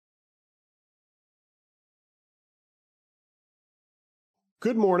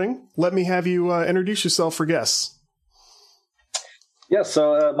Good morning. Let me have you introduce yourself for guests. Yeah,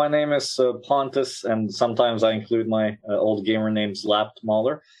 so my name is Pontus, and sometimes I include my old gamer names Lapt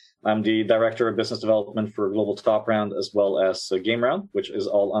Mahler. I'm the Director of Business Development for Global Top Round as well as Game Round, which is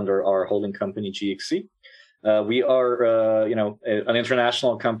all under our holding company, GXC. We are, an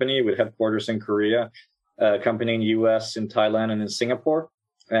international company with headquarters in Korea, a company in the US, in Thailand, and in Singapore.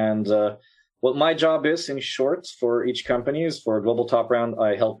 And what my job is, in short, for each company is for Global Top Round,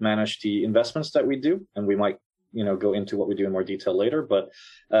 I help manage the investments that we do, and we might go into what we do in more detail later, but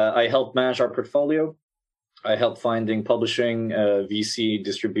I help manage our portfolio. I help finding publishing, VC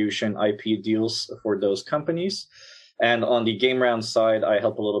distribution, IP deals for those companies. And on the Game Round side, I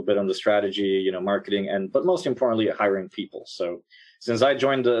help a little bit on the strategy, marketing, but most importantly, hiring people. So since I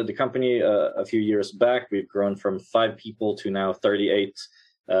joined the company a few years back, we've grown from 5 people to now 38.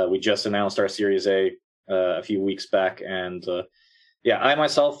 We just announced our Series A few weeks back. And I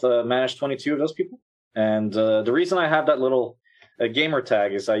myself manage 22 of those people. And the reason I have that little gamer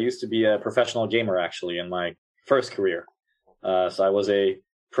tag is I used to be a professional gamer, actually, in my first career. So I was a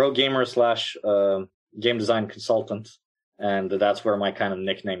pro gamer / game design consultant, and that's where my kind of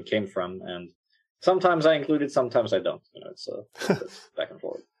nickname came from. And sometimes I include it, sometimes I don't. It's back and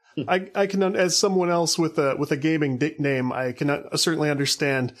forth. I can, as someone else with a gaming nickname, I can certainly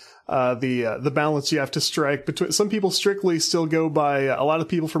understand the balance you have to strike between. Some people strictly still go by, a lot of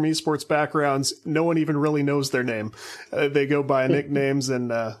people from esports backgrounds, no one even really knows their name. They go by nicknames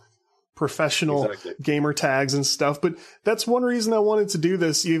and professional gamer tags and stuff. But that's one reason I wanted to do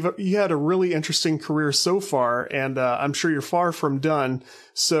this. You had a really interesting career so far, and I'm sure you're far from done.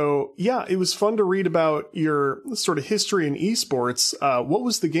 So yeah, it was fun to read about your sort of history in esports. What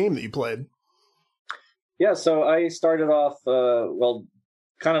was the game that you played? Yeah, so I started off,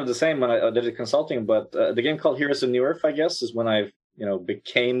 kind of the same when I did the consulting, but the game called Heroes of Newerth, I guess, is when I,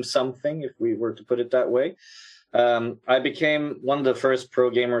 became something, if we were to put it that way. I became one of the first pro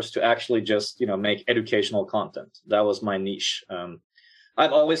gamers to actually just, make educational content. That was my niche.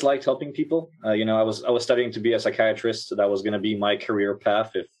 I've always liked helping people. I was studying to be a psychiatrist. So that was going to be my career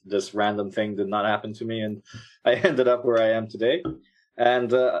path if this random thing did not happen to me. And I ended up where I am today.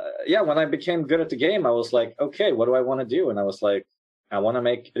 And when I became good at the game, I was like, okay, what do I want to do? And I was like, I want to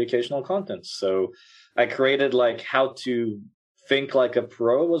make educational content. So I created how to think like a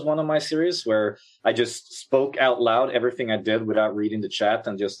pro was one of my series where I just spoke out loud everything I did without reading the chat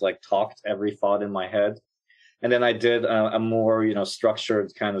and just talked every thought in my head. And then I did a more,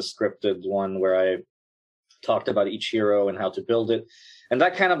 structured kind of scripted one where I talked about each hero and how to build it. And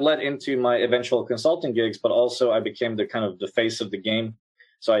that kind of led into my eventual consulting gigs, but also I became the face of the game.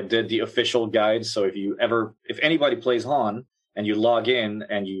 So I did the official guide. So if anybody plays Han and you log in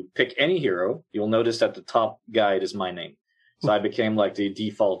and you pick any hero, you'll notice that the top guide is my name. So I became the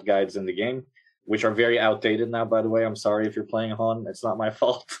default guides in the game, which are very outdated now, by the way. I'm sorry if you're playing Han. It's not my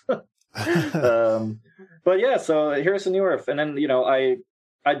fault. But yeah, so Heroes of Newerth. And then,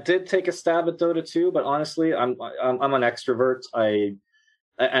 I did take a stab at Dota 2, but honestly, I'm an extrovert.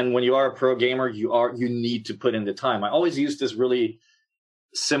 And when you are a pro gamer, you need to put in the time. I always use this really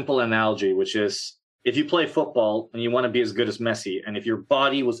simple analogy, which is if you play football and you want to be as good as Messi, and if your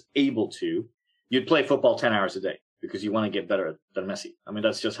body was able to, you'd play football 10 hours a day because you want to get better than Messi. I mean,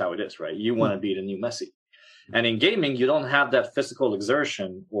 that's just how it is, right? You want to be the new Messi. And in gaming, you don't have that physical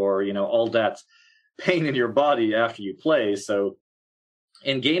exertion or, all that pain in your body after you play. So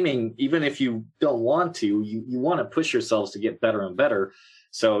in gaming, even if you don't want to, you want to push yourselves to get better and better.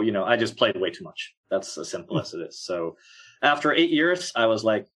 So, I just played way too much. That's as simple as it is. So after 8 years, I was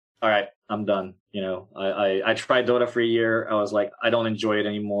like, all right, I'm done. I tried Dota for a year. I was like, I don't enjoy it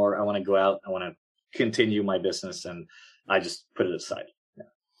anymore. I want to go out. I want to continue my business. And I just put it aside. Yeah.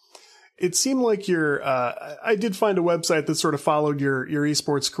 It seemed like I did find a website that sort of followed your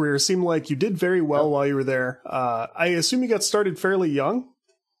esports career. It seemed like you did very well while you were there. I assume you got started fairly young?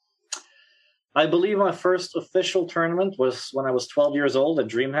 I believe my first official tournament was when I was 12 years old at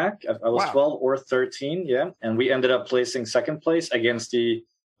DreamHack. I was 12 or 13, yeah. And we ended up placing second place against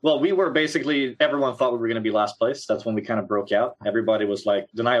we were basically, everyone thought we were going to be last place. That's when we kind of broke out. Everybody was like,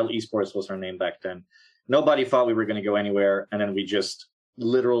 Denial Esports was our name back then. Nobody thought we were going to go anywhere. And then we just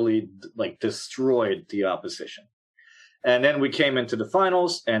literally destroyed the opposition. And then we came into the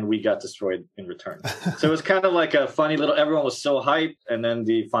finals and we got destroyed in return. So it was kind of like a funny everyone was so hyped. And then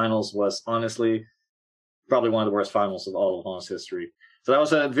the finals was honestly probably one of the worst finals of all of Han's history. So that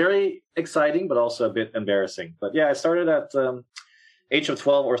was a very exciting, but also a bit embarrassing. But yeah, I started at age of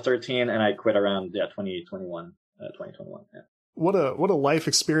 12 or 13 and I quit around 2021. Yeah. What a life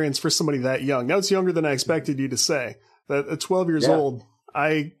experience for somebody that young. Now it's younger than I expected you to say. That at 12 years old,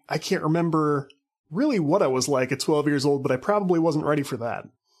 I can't remember really what I was like at 12 years old, but I probably wasn't ready for that,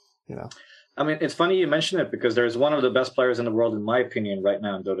 you know? I mean, it's funny you mention it because there's one of the best players in the world, in my opinion, right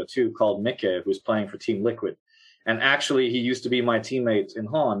now in Dota 2 called Mikke, who's playing for Team Liquid. And actually, he used to be my teammate in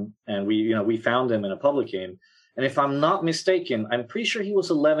HON, and we found him in a public game. And if I'm not mistaken, I'm pretty sure he was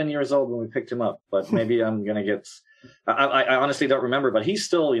 11 years old when we picked him up. But maybe I'm going to get... I honestly don't remember, but he's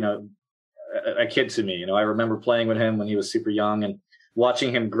still, a kid to me. I remember playing with him when he was super young and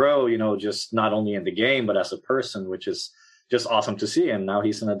watching him grow, just not only in the game, but as a person, which is just awesome to see. And now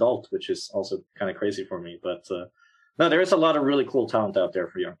he's an adult, which is also kind of crazy for me. But no, there is a lot of really cool talent out there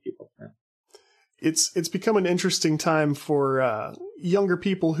for young people. Yeah. It's become an interesting time for younger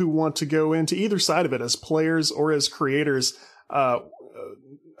people who want to go into either side of it as players or as creators.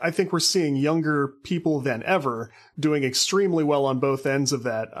 I think we're seeing younger people than ever doing extremely well on both ends of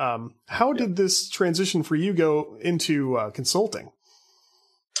that. How did this transition for you go into consulting?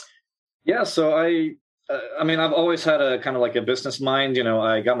 Yeah, so I've always had a kind of like a business mind.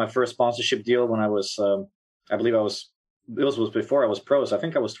 I got my first sponsorship deal when I was, it was before I was pro. So I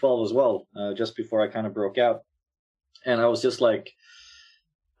think I was 12 as well, just before I kind of broke out. And I was just like,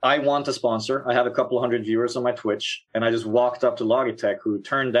 I want a sponsor. I have a couple hundred viewers on my Twitch. And I just walked up to Logitech, who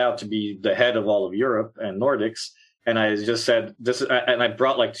turned out to be the head of all of Europe and Nordics. And I just said, and I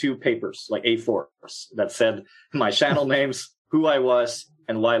brought like 2 papers, like A4s, that said my channel names, who I was,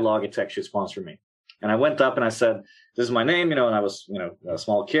 and why Logitech should sponsor me. And I went up and I said, this is my name, and I was, a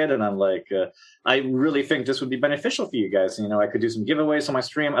small kid. And I'm like, I really think this would be beneficial for you guys. I could do some giveaways on my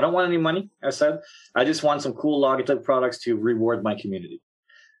stream. I don't want any money, I said. I just want some cool Logitech products to reward my community.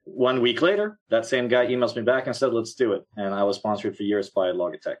 1 week later, that same guy emails me back and said, let's do it. And I was sponsored for years by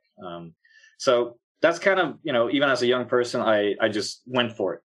Logitech. So that's kind of, even as a young person, I just went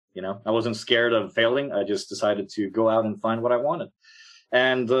for it. I wasn't scared of failing. I just decided to go out and find what I wanted.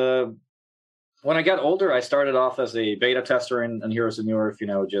 And when I got older, I started off as a beta tester in Heroes of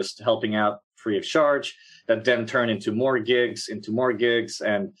Newerth, just helping out free of charge. That then turned into more gigs.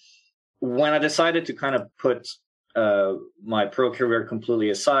 And when I decided to kind of put my pro career completely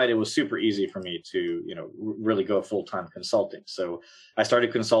aside, it was super easy for me to, really go full-time consulting. So I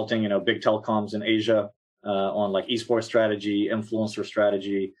started consulting, big telecoms in Asia on like esports strategy, influencer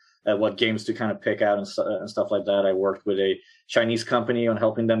strategy, what games to kind of pick out and stuff like that. I worked with a Chinese company on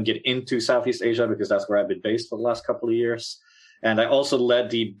helping them get into Southeast Asia because that's where I've been based for the last couple of years. And I also led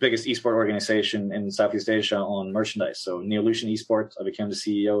the biggest esport organization in Southeast Asia on merchandise. So Neolution Esports, I became the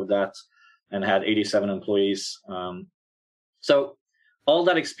CEO of that and had 87 employees. So all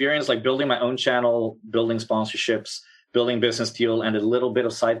that experience, like building my own channel, building sponsorships, building business deal, and a little bit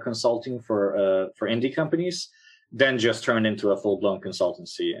of side consulting for indie companies, then just turned into a full-blown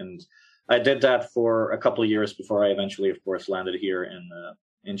consultancy. And I did that for a couple of years before I eventually, of course, landed here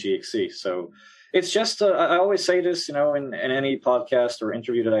in GXC. So it's just, I always say this, in any podcast or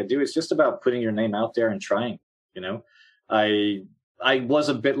interview that I do, it's just about putting your name out there and trying, I was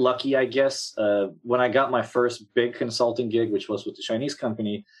a bit lucky, I guess. When I got my first big consulting gig, which was with the Chinese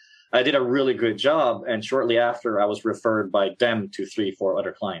company, I did a really good job. And shortly after, I was referred by them to 3-4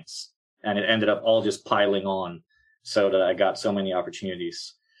 other clients. And it ended up all just piling on so that I got so many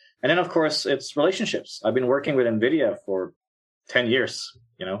opportunities. And then, of course, it's relationships. I've been working with NVIDIA for 10 years.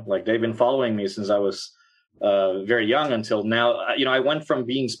 Like they've been following me since I was very young until now. I went from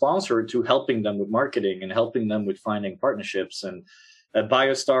being sponsored to helping them with marketing and helping them with finding partnerships. And at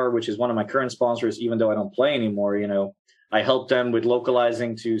BioStar, which is one of my current sponsors, even though I don't play anymore, I helped them with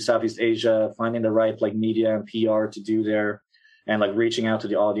localizing to Southeast Asia, finding the right like media and PR to do there, and like reaching out to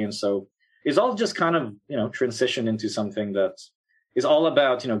the audience. So it's all just kind of, transitioned into something that is all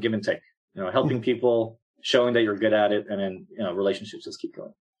about, give and take, helping people, showing that you're good at it, and then, relationships just keep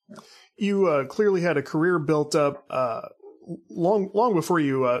going. Yeah. You clearly had a career built up long before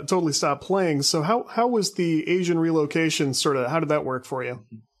you totally stopped playing. So how was the Asian relocation how did that work for you?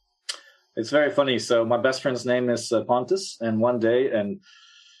 It's very funny. So my best friend's name is Pontus, and one day, and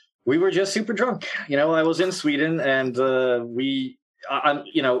we were just super drunk. I was in Sweden, and I'm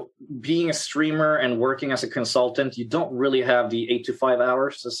being a streamer and working as a consultant, you don't really have the 8 to 5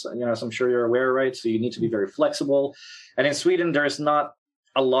 hours, as I'm sure you're aware, right? So you need to be very flexible. And in Sweden, there's not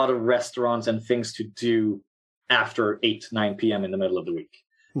a lot of restaurants and things to do after 8, 9 p.m. in the middle of the week.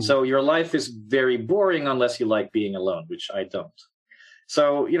 Mm-hmm. So your life is very boring unless you like being alone, which I don't.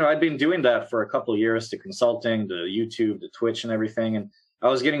 So, I'd been doing that for a couple of years, the consulting, the YouTube, the Twitch and everything. And I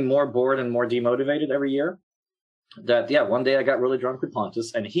was getting more bored and more demotivated every year. One day I got really drunk with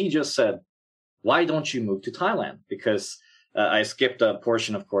Pontus, and he just said, why don't you move to Thailand? Because I skipped a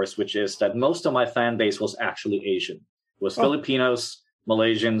portion, of course, which is that most of my fan base was actually Asian. It was Filipinos,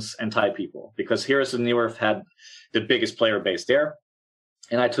 Malaysians, and Thai people, because Heroes of Newerth had the biggest player base there.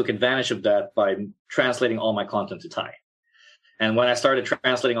 And I took advantage of that by translating all my content to Thai. And when I started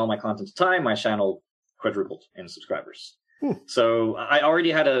translating all my content to Thai, my channel quadrupled in subscribers. So I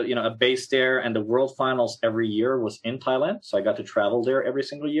already had a base there, and the World Finals every year was in Thailand. So I got to travel there every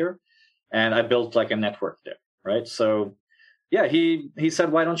single year, and I built like a network there, right? So yeah, he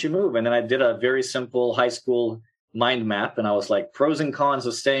said, why don't you move? And then I did a very simple high school mind map, and I was like, pros and cons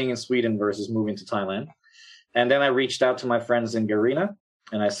of staying in Sweden versus moving to Thailand. And then I reached out to my friends in Garena,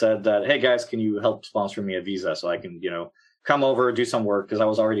 and I said that, hey guys, can you help sponsor me a visa so I can, come over, do some work, because I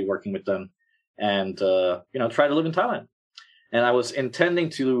was already working with them, and try to live in Thailand. And I was intending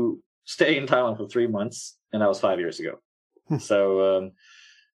to stay in Thailand for 3 months, and that was 5 years ago. So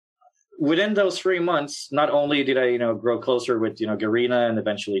within those 3 months, not only did I, grow closer with, Garena and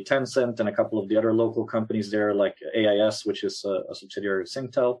eventually Tencent and a couple of the other local companies there, like AIS, which is a subsidiary of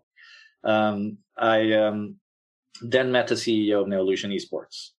Singtel. I then met the CEO of Neolution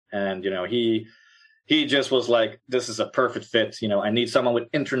Esports, and he just was like, this is a perfect fit. I need someone with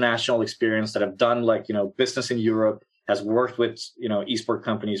international experience that have done business in Europe, has worked with esport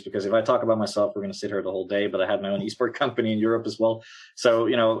companies, because if I talk about myself, we're going to sit here the whole day. But I had my own esport company in Europe as well. So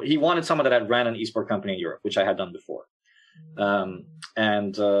he wanted someone that had ran an esport company in Europe, which I had done before.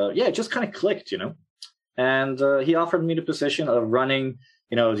 It just kind of clicked, And he offered me the position of running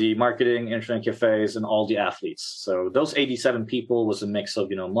the marketing, internet cafes, and all the athletes. So those 87 people was a mix of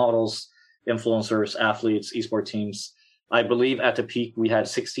models, influencers, athletes, esport teams. I believe at the peak we had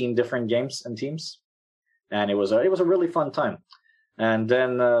 16 different games and teams. And it was a really fun time. And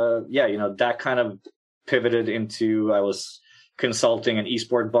then, that kind of pivoted into, I was consulting an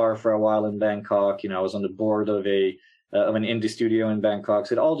esport bar for a while in Bangkok. I was on the board of an indie studio in Bangkok.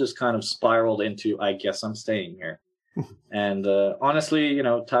 So it all just kind of spiraled into, I guess I'm staying here. And honestly,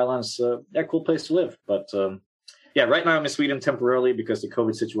 Thailand's a cool place to live. But right now I'm in Sweden temporarily because the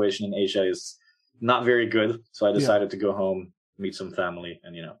COVID situation in Asia is not very good. So I decided to go home, meet some family,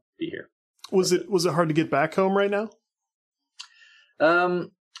 and, be here. Was it hard to get back home right now?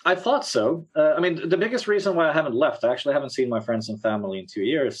 I thought so. The biggest reason why I haven't left, I actually haven't seen my friends and family in 2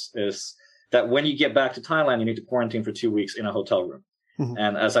 years, is that when you get back to Thailand, you need to quarantine for 2 weeks in a hotel room. Mm-hmm.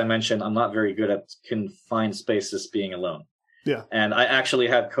 And as I mentioned, I'm not very good at confined spaces being alone. Yeah. And I actually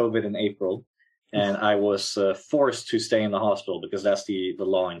had COVID in April, and I was forced to stay in the hospital because that's the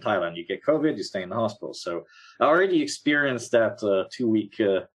law in Thailand. You get COVID, you stay in the hospital. So I already experienced that 2-week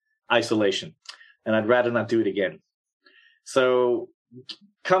isolation, and I'd rather not do it again. So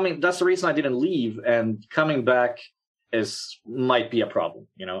that's the reason I didn't leave, and coming back might be a problem,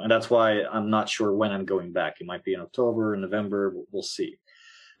 and that's why I'm not sure when I'm going back. It might be in October or November. We'll see.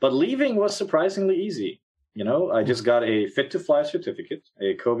 But leaving was surprisingly easy. I just got a fit to fly certificate,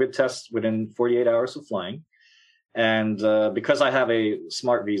 a COVID test within 48 hours of flying. And because I have a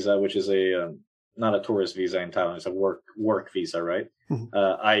smart visa, which is not a tourist visa in Thailand, it's a work visa, right? Mm-hmm.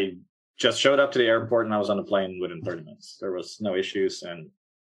 I just showed up to the airport and I was on the plane within 30 minutes. There was no issues, and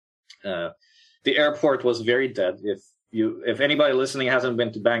the airport was very dead. If anybody listening hasn't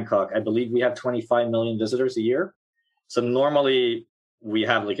been to Bangkok, I believe we have 25 million visitors a year. So normally we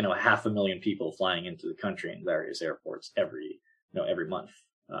have 500,000 people flying into the country in various airports every month.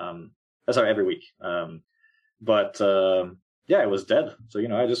 Every week. It was dead. So,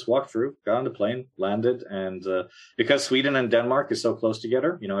 I just walked through, got on the plane, landed. And because Sweden and Denmark is so close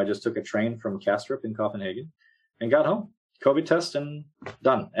together, I just took a train from Kastrup in Copenhagen and got home. COVID test and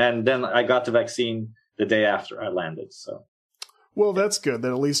done. And then I got the vaccine the day after I landed. So. Well, that's good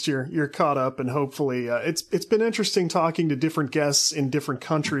that at least you're caught up, and hopefully it's been interesting talking to different guests in different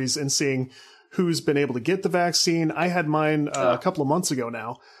countries and seeing who's been able to get the vaccine. I had mine a couple of months ago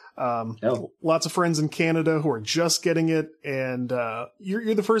now. Lots of friends in Canada who are just getting it, and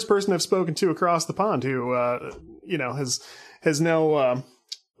you're the first person I've spoken to across the pond who has now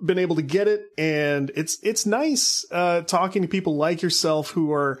been able to get it, and it's nice talking to people like yourself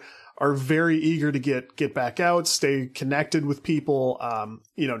who are very eager to get back out, stay connected with people,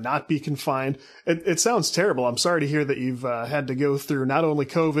 not be confined. It sounds terrible. I'm sorry to hear that you've had to go through not only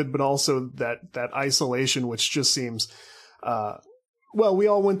COVID, but also that isolation, which just seems, we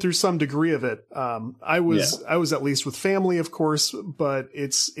all went through some degree of it. I was at least with family, of course, but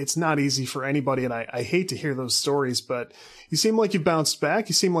it's not easy for anybody. And I hate to hear those stories, but you seem like you've bounced back.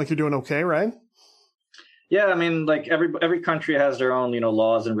 You seem like you're doing okay, right? Yeah, every country has their own,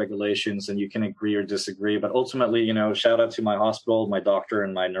 laws and regulations, and you can agree or disagree. But ultimately, shout out to my hospital, my doctor,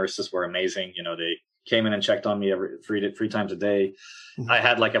 and my nurses were amazing. They came in and checked on me every three times a day. Mhm. I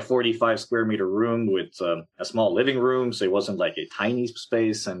had like a 45 square meter room with a small living room, so it wasn't like a tiny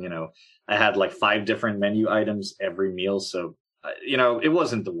space. And I had like 5 different menu items every meal, so it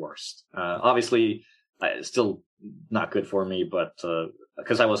wasn't the worst. Obviously, still not good for me, but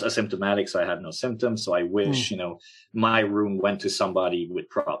because I was asymptomatic, so I had no symptoms. So I wish my room went to somebody with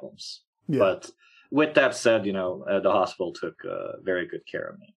problems. Yeah. But with that said, the hospital took very good care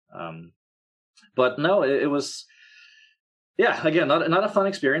of me. But no, it was, yeah, again, not a fun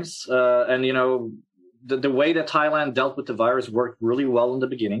experience. And, the way that Thailand dealt with the virus worked really well in the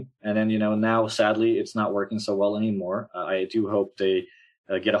beginning. And then, now, sadly, it's not working so well anymore. I do hope they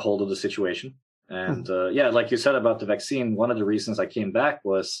get a hold of the situation. And, yeah, like you said about the vaccine, one of the reasons I came back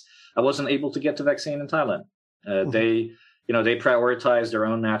was I wasn't able to get the vaccine in Thailand. They prioritize their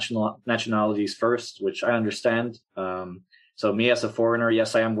own nationalities first, which I understand. So me as a foreigner,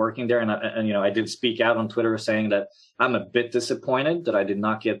 yes, I am working there. And I did speak out on Twitter saying that I'm a bit disappointed that I did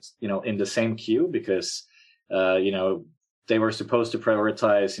not get, in the same queue because, they were supposed to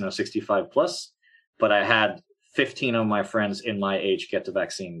prioritize, 65 plus, but I had 15 of my friends in my age get the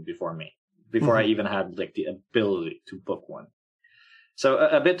vaccine before me, before I even had like the ability to book one. So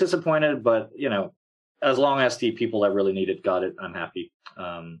a bit disappointed, but, as long as the people that really need it got it, I'm happy.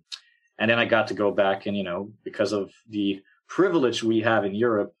 And then I got to go back and, because of the privilege we have in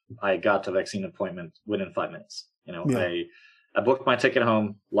Europe, I got the vaccine appointment within 5 minutes. I booked my ticket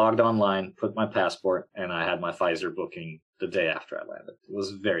home, logged online, put my passport, and I had my Pfizer booking the day after I landed. It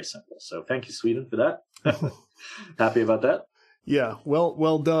was very simple. So thank you, Sweden, for that. Happy about that. Yeah,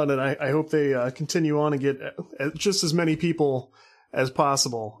 well done. And I hope they continue on and get just as many people as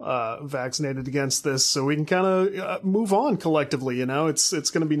possible vaccinated against this, so we can kind of move on collectively. It's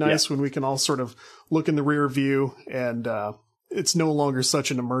going to be nice when we can all sort of look in the rear view and it's no longer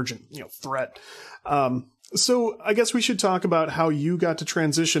such an emergent threat. So I guess we should talk about how you got to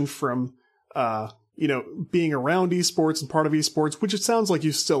transition from being around esports and part of esports, which it sounds like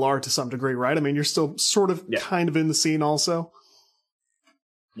you still are to some degree, right? I mean, you're still sort of kind of in the scene also.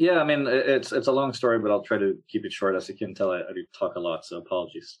 Yeah, I mean, it's a long story, but I'll try to keep it short. As you can tell, I do talk a lot, so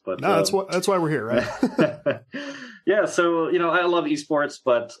apologies. But no, that's why we're here, right? Yeah, so I love esports,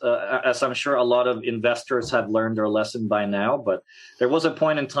 but as I'm sure a lot of investors have learned their lesson by now. But there was a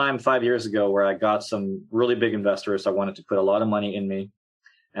point in time 5 years ago where I got some really big investors that wanted to put a lot of money in me,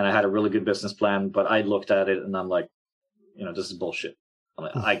 and I had a really good business plan. But I looked at it and I'm like, this is bullshit.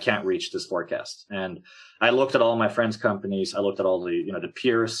 I can't reach this forecast. And I looked at all my friends' companies. I looked at all the, the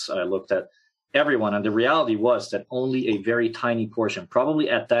peers. I looked at everyone. And the reality was that only a very tiny portion, probably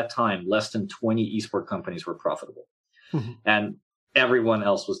at that time, less than 20 esport companies were profitable. And everyone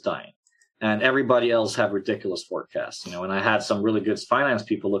else was dying. And everybody else had ridiculous forecasts, and I had some really good finance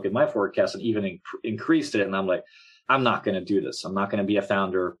people look at my forecast and even increased it. And I'm like, I'm not going to do this. I'm not going to be a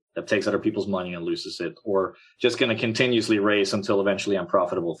founder that takes other people's money and loses it, or just going to continuously raise until eventually I'm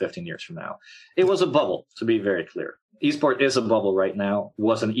profitable 15 years from now. It was a bubble, to be very clear. Esport is a bubble right now.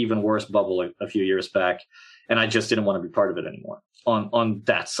 Was an even worse bubble a few years back, and I just didn't want to be part of it anymore on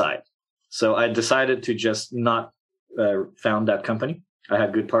that side. So I decided to just not found that company. I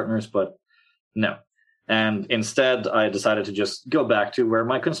had good partners, but no. And instead, I decided to just go back to where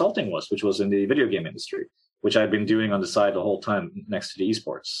my consulting was, which was in the video game industry, which I've been doing on the side the whole time next to the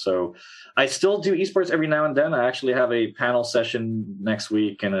esports. So I still do esports every now and then. I actually have a panel session next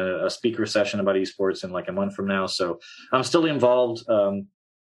week and a speaker session about esports in like a month from now. So I'm still involved.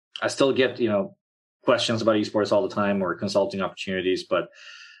 I still get, questions about esports all the time or consulting opportunities, but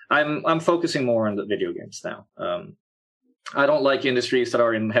I'm focusing more on the video games now. I don't like industries that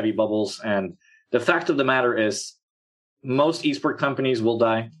are in heavy bubbles. And the fact of the matter is most esport companies will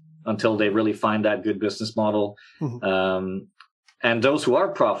die until they really find that good business model. And those who are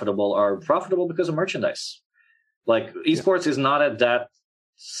profitable because of merchandise. Like esports is not at that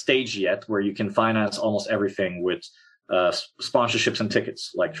stage yet where you can finance almost everything with sponsorships and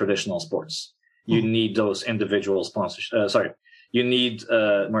tickets like traditional sports. You need those individual sponsorships. You need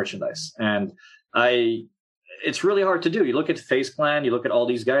merchandise. And it's really hard to do. You look at FaZe Clan, you look at all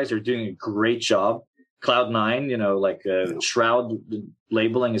these guys, they're doing a great job. Cloud9, Shroud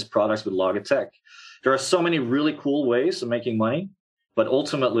labeling his products with Logitech. There are so many really cool ways of making money, but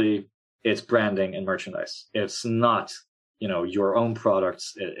ultimately it's branding and merchandise. It's not, your own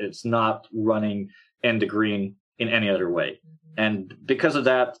products. It's not running in the green in any other way. And because of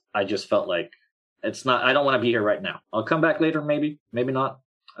that, I just felt like I don't want to be here right now. I'll come back later, maybe not.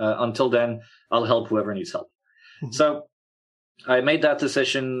 Until then, I'll help whoever needs help. So I made that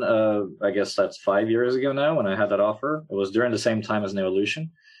decision, I guess that's 5 years ago now when I had that offer. It was during the same time as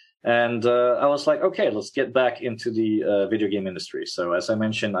Neolution. And I was like, okay, let's get back into the video game industry. So as I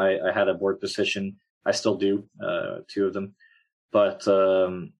mentioned, I had a board position. I still do, 2 of them. But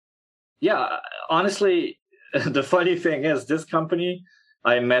yeah, honestly, the funny thing is this company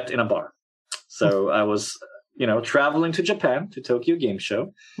I met in a bar. So I was, traveling to Japan to Tokyo Game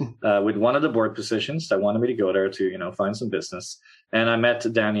Show with one of the board positions that wanted me to go there to, find some business. And I met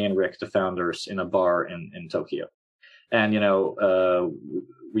Danny and Rick, the founders, in a bar in Tokyo. And,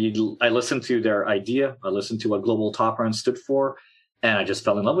 I listened to their idea. I listened to what Global Top Round stood for, and I just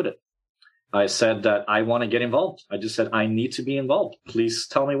fell in love with it. I said that I want to get involved. I just said, I need to be involved. Please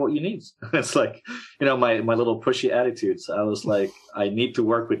tell me what you need. It's like, my little pushy attitudes. I was like, I need to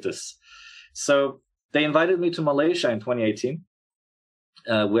work with this. So they invited me to Malaysia in 2018,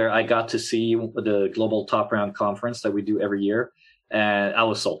 where I got to see the Global Top Round conference that we do every year. And I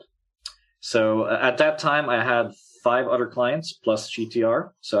was sold. So at that time, I had 5 other clients plus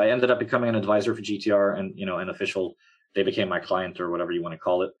GTR. So I ended up becoming an advisor for GTR and, an official, they became my client or whatever you want to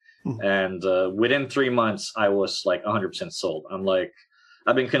call it. And within 3 months, I was like 100% sold. I'm like,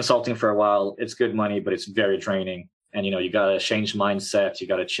 I've been consulting for a while. It's good money, but it's very draining. And, you got to change mindset. You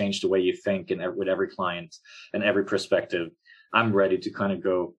got to change the way you think and with every client and every perspective. I'm ready to kind of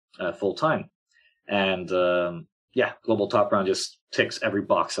go full time. And Global Top Round just ticks every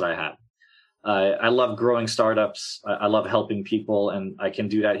box that I have. I love growing startups. I love helping people, and I can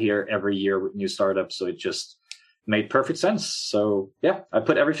do that here every year with new startups. So it just made perfect sense. So yeah, I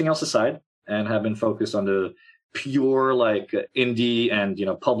put everything else aside and have been focused on the pure like indie and,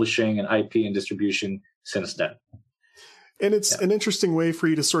 publishing and IP and distribution since then. And it's an interesting way for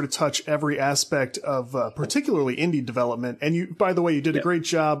you to sort of touch every aspect of particularly indie development. And you, by the way, you did a great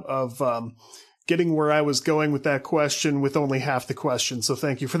job of getting where I was going with that question with only half the question. So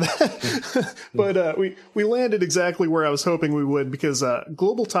thank you for that. But we landed exactly where I was hoping we would, because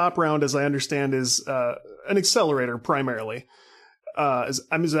Global Top Round, as I understand, is an accelerator primarily. Is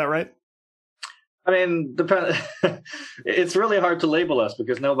that right? I mean, it's really hard to label us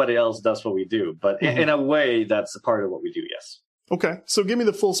because nobody else does what we do. But in a way, that's a part of what we do, yes. Okay. So give me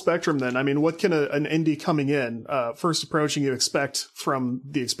the full spectrum then. I mean, what can an indie coming in, first approaching you expect from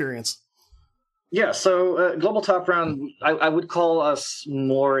the experience? Yeah, so Global Top Round, I would call us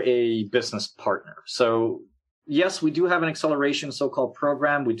more a business partner. So yes, we do have an acceleration so-called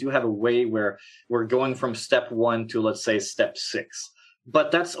program. We do have a way where we're going from step 1 to, let's say, step 6.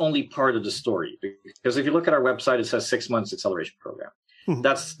 But that's only part of the story. Because if you look at our website, it says 6 months acceleration program.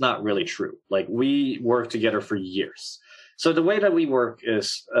 That's not really true. Like, we work together for years. So the way that we work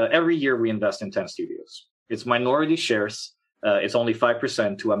is every year we invest in 10 studios. It's minority shares. It's only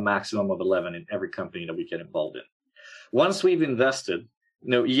 5% to a maximum of 11 in every company that we get involved in. Once we've invested,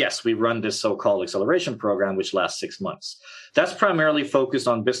 yes, we run this so-called acceleration program, which lasts 6 months. That's primarily focused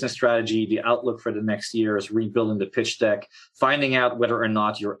on business strategy, the outlook for the next year is rebuilding the pitch deck, finding out whether or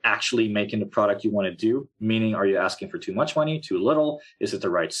not you're actually making the product you want to do, meaning are you asking for too much money, too little? Is it the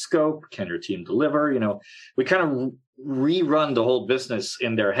right scope? Can your team deliver? We kind of rerun the whole business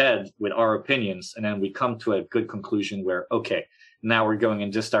in their head with our opinions, and then we come to a good conclusion where, okay, now we're going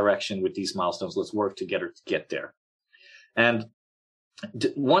in this direction with these milestones. Let's work together to get there. And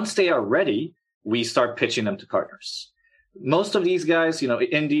once they are ready, we start pitching them to partners. Most of these guys,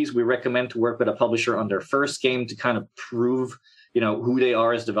 indies, we recommend to work with a publisher on their first game to kind of prove, who they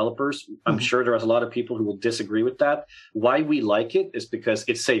are as developers. I'm sure there's a lot of people who will disagree with that. Why we like it is because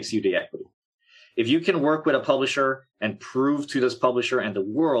it saves you the equity. If you can work with a publisher and prove to this publisher and the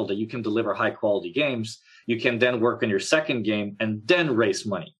world that you can deliver high quality games, you can then work on your second game and then raise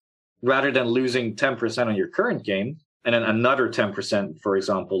money rather than losing 10% on your current game and then another 10%, for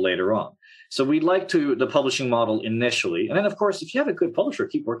example, later on. So we like the publishing model initially. And then, of course, if you have a good publisher,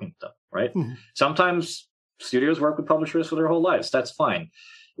 keep working with them, right? Sometimes studios work with publishers for their whole lives. That's fine.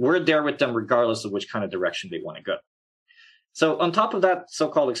 We're there with them regardless of which kind of direction they want to go. So on top of that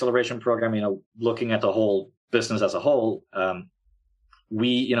so-called acceleration program, looking at the whole business as a whole,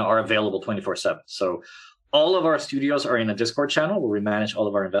 we, are available 24/7. So all of our studios are in a Discord channel where we manage all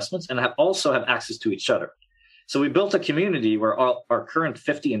of our investments and also have access to each other. So we built a community where our current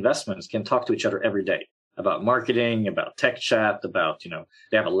 50 investments can talk to each other every day about marketing, about tech chat, about,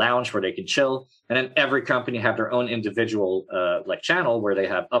 they have a lounge where they can chill. And then every company have their own individual channel where they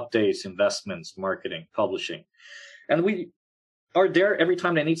have updates, investments, marketing, publishing. And we are there every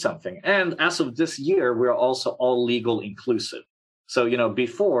time they need something. And as of this year, we're also all legal inclusive. So,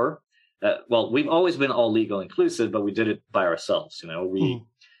 before, we've always been all legal inclusive, but we did it by ourselves.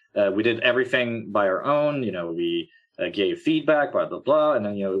 We did everything by our own. We gave feedback, blah, blah, blah. And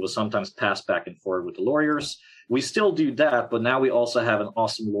then, it was sometimes passed back and forth with the lawyers. We still do that, but now we also have an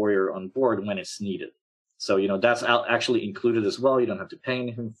awesome lawyer on board when it's needed. So, that's actually included as well. You don't have to pay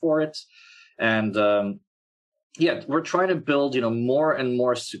anything for it. And we're trying to build, more and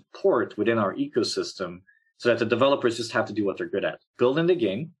more support within our ecosystem so that the developers just have to do what they're good at, building the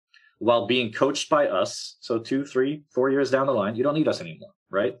game while being coached by us. So 2, 3, 4 years down the line, you don't need us anymore,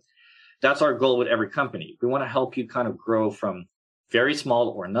 right? That's our goal with every company. We want to help you kind of grow from very small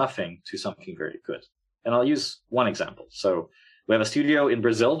or nothing to something very good. And I'll use one example. So we have a studio in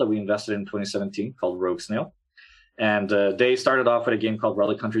Brazil that we invested in 2017 called Rogue Snail. And they started off with a game called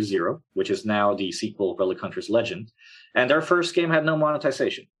Relic Hunters Zero, which is now the sequel, Relic Hunters Legend. And their first game had no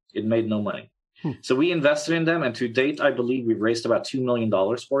monetization. It made no money. So we invested in them. And to date, I believe we've raised about $2 million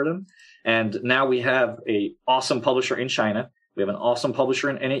for them. And now we have an awesome publisher in China. We have an awesome publisher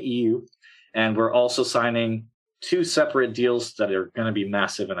in the EU. And we're also signing 2 separate deals that are going to be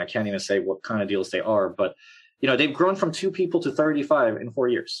massive. And I can't even say what kind of deals they are. But, they've grown from 2 people to 35 in 4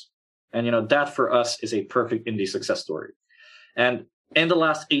 years. And, that for us is a perfect indie success story. And in the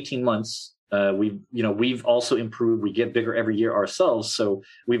last 18 months, we've also improved. We get bigger every year ourselves. So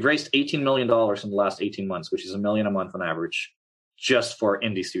we've raised $18 million in the last 18 months, which is $1 million a month on average, just for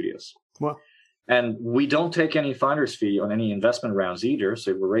indie studios. Wow. And we don't take any finder's fee on any investment rounds either.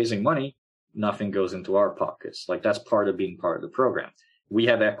 So if we're raising money, nothing goes into our pockets. Like, that's part of being part of the program. We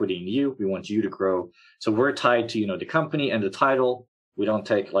have equity in you. We want you to grow. So we're tied to, the company and the title. We don't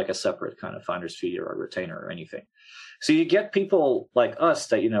take like a separate kind of finder's fee or a retainer or anything. So you get people like us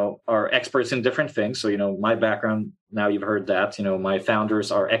that, are experts in different things. So, my background, now you've heard that, my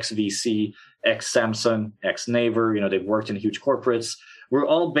founders are ex-VC, ex-Samsung, ex-Naver, they've worked in huge corporates. We're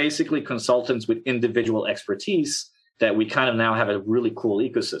all basically consultants with individual expertise that we kind of now have a really cool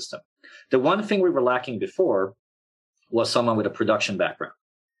ecosystem. The one thing we were lacking before was someone with a production background.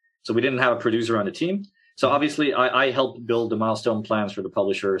 So we didn't have a producer on the team. So obviously I helped build the milestone plans for the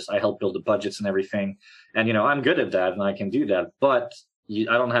publishers. I helped build the budgets and everything. And, I'm good at that and I can do that. But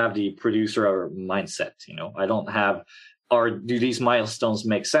I don't have the producer mindset. I don't have, do these milestones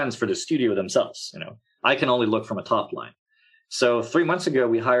make sense for the studio themselves? I can only look from a top line. So 3 months ago,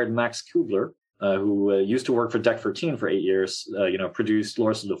 we hired Max Kubler, who used to work for Deck 13 for 8 years, produced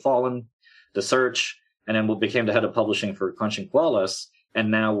Lords of the Fallen, The Search, and then became the head of publishing for Crunching Koalas, and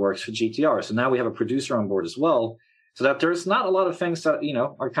now works for GTR. So now we have a producer on board as well, so that there's not a lot of things that,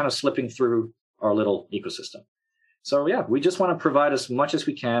 are kind of slipping through our little ecosystem. So yeah, we just want to provide as much as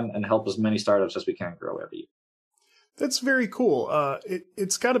we can and help as many startups as we can grow every year. That's very cool.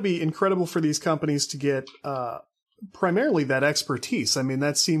 It's got to be incredible for these companies to get primarily that expertise. I mean,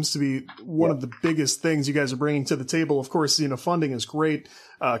 that seems to be one of the biggest things you guys are bringing to the table. Of course, funding is great.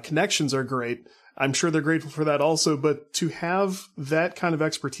 Connections are great. I'm sure they're grateful for that also, but to have that kind of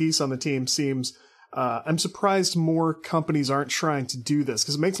expertise on the team seems, I'm surprised more companies aren't trying to do this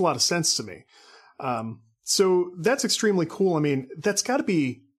because it makes a lot of sense to me. So that's extremely cool. I mean, that's got to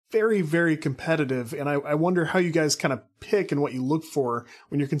be very, very competitive. And I wonder how you guys kind of pick and what you look for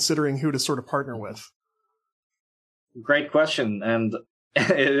when you're considering who to sort of partner with. Great question. And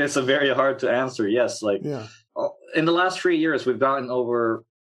it is a very hard to answer. Yes. In the last 3 years, we've gotten over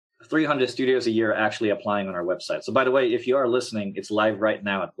 300 studios a year actually applying on our website. So by the way, if you are listening, it's live right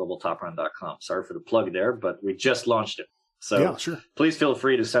now at globaltoprun.com. Sorry for the plug there, but we just launched it. So yeah, sure. Please feel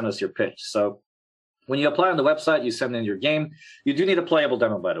free to send us your pitch. So when you apply on the website, you send in your game. You do need a playable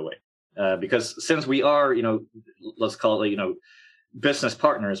demo, by the way, because since we are, let's call it, business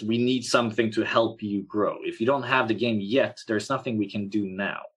partners, we need something to help you grow. If you don't have the game yet, there's nothing we can do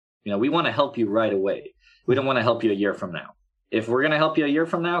now. We want to help you right away. We don't want to help you a year from now. If we're going to help you a year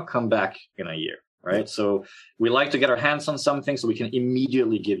from now, come back in a year, right? So we like to get our hands on something so we can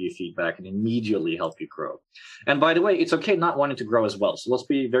immediately give you feedback and immediately help you grow. And by the way, it's okay not wanting to grow as well. So let's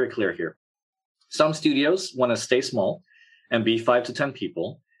be very clear here. Some studios want to stay small and be 5 to 10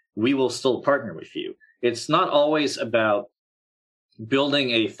 people. We will still partner with you. It's not always about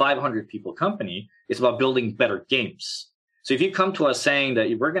building a 500 people company. It's about building better games. So if you come to us saying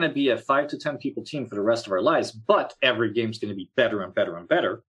that we're going to be a 5 to 10 people team for the rest of our lives, but every game's going to be better and better and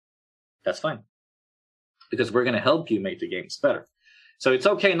better, that's fine. Because we're going to help you make the games better. So it's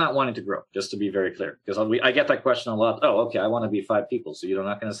okay not wanting to grow, just to be very clear. Because I get that question a lot. Oh, okay, I want to be 5 people, so you're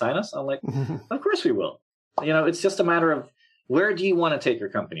not going to sign us? I'm like, of course we will. It's just a matter of where do you want to take your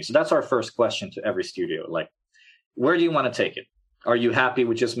company? So that's our first question to every studio. Like, where do you want to take it? Are you happy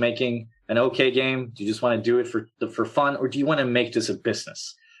with just making an okay game? Do you just want to do it for fun? Or do you want to make this a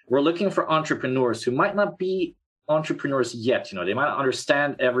business? We're looking for entrepreneurs who might not be entrepreneurs yet. They might not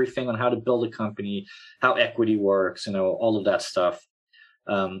understand everything on how to build a company, how equity works, all of that stuff.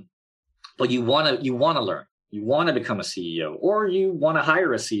 But you want to learn. You want to become a CEO, or you want to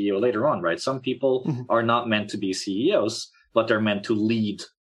hire a CEO later on, right? Some people are not meant to be CEOs, but they're meant to lead,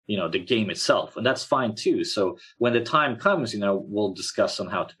 the game itself. And that's fine too. So when the time comes, we'll discuss on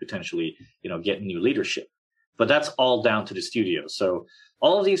how to potentially, get new leadership. But that's all down to the studio. So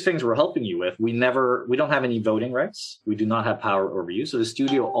all of these things we're helping you with, we don't have any voting rights. We do not have power over you. So the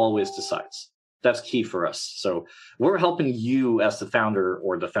studio always decides. That's key for us. So we're helping you as the founder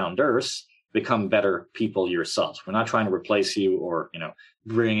or the founders become better people yourselves. We're not trying to replace you or,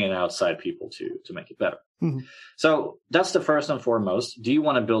 bring in outside people to make it better. Mm-hmm. So that's the first and foremost. Do you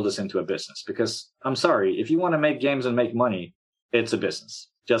want to build this into a business? Because I'm sorry, if you want to make games and make money, it's a business,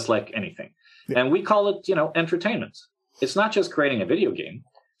 just like anything. Yeah. And we call it, entertainment. It's not just creating a video game.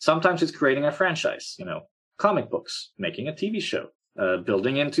 Sometimes it's creating a franchise, comic books, making a TV show,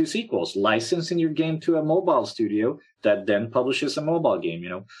 building into sequels, licensing your game to a mobile studio that then publishes a mobile game.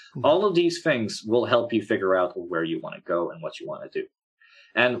 All of these things will help you figure out where you want to go and what you want to do.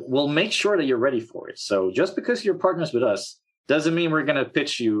 And we'll make sure that you're ready for it. So just because you're partners with us doesn't mean we're going to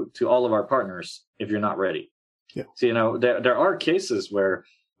pitch you to all of our partners if you're not ready. Yeah. So, there are cases where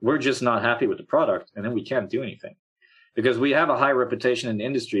we're just not happy with the product and then we can't do anything because we have a high reputation in the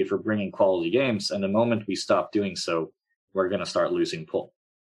industry for bringing quality games. And the moment we stop doing so, we're going to start losing pull,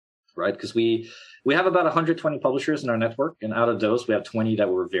 right? Because we have about 120 publishers in our network. And out of those, we have 20 that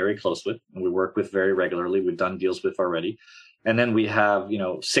we're very close with and we work with very regularly. We've done deals with already. And then we have,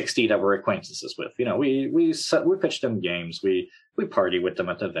 60 that we're acquaintances with. We pitch them games. We party with them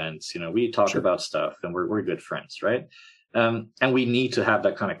at events. We talk about stuff and we're good friends, right? And we need to have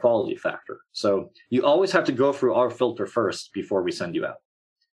that kind of quality factor. So you always have to go through our filter first before we send you out.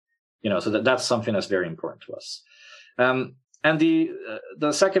 So that's something that's very important to us. And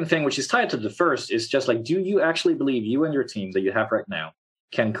the second thing, which is tied to the first, is just like, do you actually believe you and your team that you have right now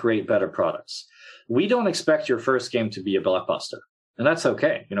can create better products? We don't expect your first game to be a blockbuster, and that's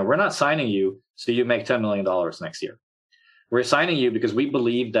okay. We're not signing you so you make $10 million next year. We're signing you because we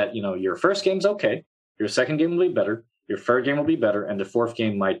believe that, your first game's okay. Your second game will be better. Your third game will be better. And the fourth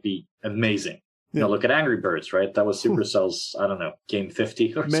game might be amazing. Yeah. Look at Angry Birds, right? That was Supercell's, I don't know, game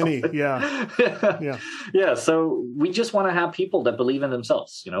 50 or something. Yeah. Yeah. Yeah. So we just want to have people that believe in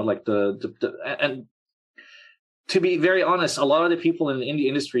themselves, like and to be very honest, a lot of the people in the indie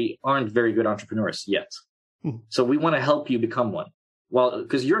industry aren't very good entrepreneurs yet. So we want to help you become one. Well,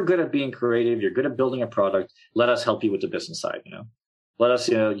 because you're good at being creative, you're good at building a product. Let us help you with the business side, Let us,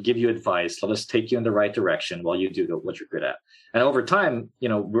 give you advice. Let us take you in the right direction while you do what you're good at. And over time,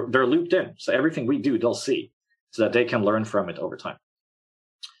 they're looped in. So everything we do, they'll see so that they can learn from it over time.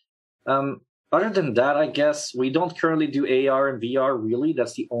 Other than that, I guess we don't currently do AR and VR, really.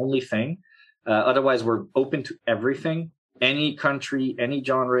 That's the only thing. Otherwise, we're open to everything, any country, any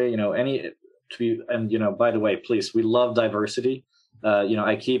genre, by the way, please, we love diversity. I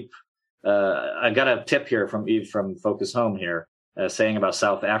got a tip here from Eve from Focus Home here. Saying about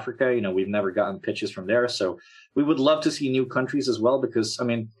South Africa, we've never gotten pitches from there. So we would love to see new countries as well, because,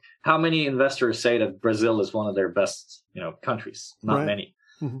 how many investors say that Brazil is one of their best, countries? Not right. Many.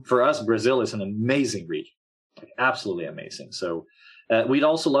 Mm-hmm. For us, Brazil is an amazing region, absolutely amazing. So we'd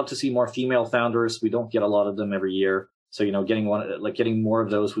also love to see more female founders. We don't get a lot of them every year. So, getting more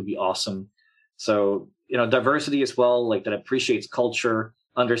of those would be awesome. So, diversity as well, that appreciates culture,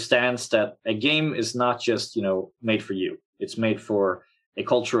 understands that a game is not just, made for you. It's made for a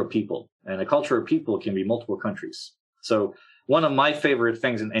culture of people, and a culture of people can be multiple countries. So one of my favorite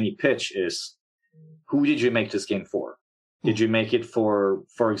things in any pitch is, who did you make this game for? Did you make it for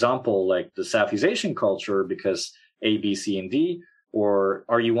example, the Southeast Asian culture because A, B, C, and D? Or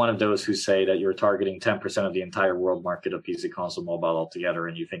are you one of those who say that you're targeting 10% of the entire world market of PC, console, mobile altogether,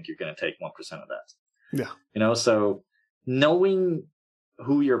 and you think you're going to take 1% of that? Yeah. So knowing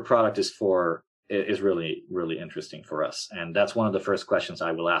who your product is for is really, really interesting for us. And that's one of the first questions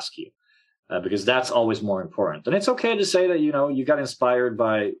I will ask you, because that's always more important. And it's okay to say that, you got inspired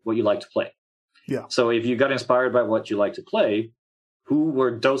by what you like to play. Yeah. So if you got inspired by what you like to play, who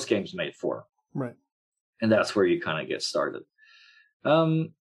were those games made for? Right. And that's where you kind of get started.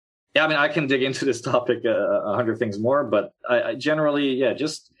 I can dig into this topic 100 things more, but I generally,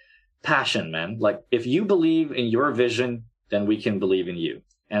 just passion, man. If you believe in your vision, then we can believe in you.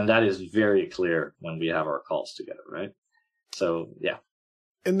 And that is very clear when we have our calls together, right? So, yeah.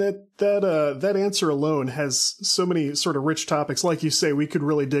 And that answer alone has so many sort of rich topics. Like you say, we could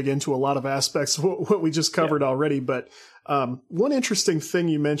really dig into a lot of aspects of what we just covered already. But one interesting thing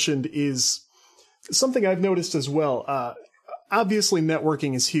you mentioned is Something I've noticed as well, obviously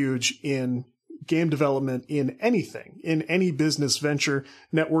networking is huge in game development, in anything, in any business venture.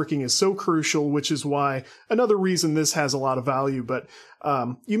 Networking is so crucial, which is why another reason this has a lot of value. But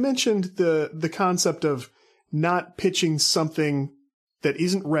you mentioned the concept of not pitching something that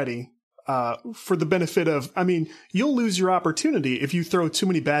isn't ready for the benefit of, I mean, you'll lose your opportunity if you throw too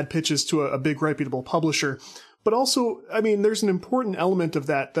many bad pitches to a big reputable publisher. But also, I mean, there's an important element of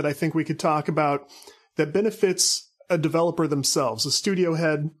that I think we could talk about that benefits a developer themselves, a studio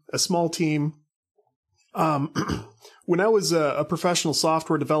head, a small team. When I was a professional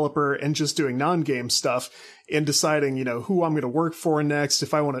software developer and just doing non-game stuff and deciding, who I'm going to work for next,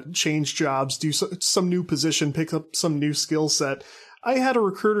 if I want to change jobs, do some new position, pick up some new skill set, I had a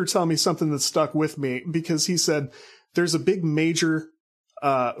recruiter tell me something that stuck with me because he said, there's a big major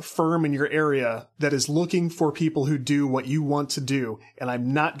firm in your area that is looking for people who do what you want to do, and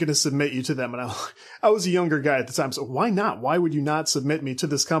I'm not going to submit you to them. And I was a younger guy at the time, so why not? Why would you not submit me to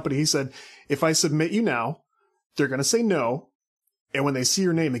this company? He said, if I submit you now, they're going to say no, and when they see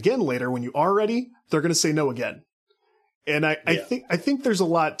your name again later, when you are ready, they're going to say no again. And I think there's a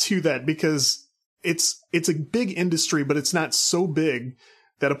lot to that because it's a big industry, but it's not so big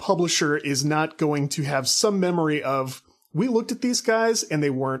that a publisher is not going to have some memory of, we looked at these guys and they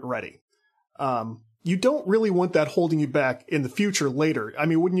weren't ready. You don't really want that holding you back in the future later. I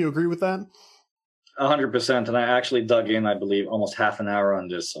mean, wouldn't you agree with that? 100%. And I actually dug in, I believe, almost half an hour on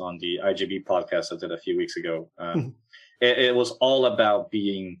this on the IGB podcast I did a few weeks ago. It was all about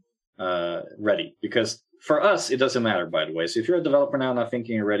being ready, because for us, it doesn't matter, by the way. So if you're a developer now not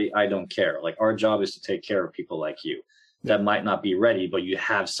thinking you're ready, I don't care. Like, our job is to take care of people like you that might not be ready, but you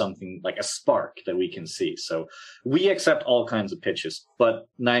have something like a spark that we can see. So we accept all kinds of pitches, but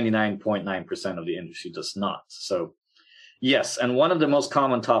 99.9% of the industry does not. So yes, and one of the most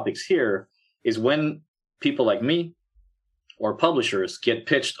common topics here is when people like me or publishers get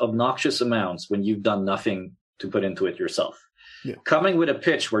pitched obnoxious amounts when you've done nothing to put into it yourself. Yeah. Coming with a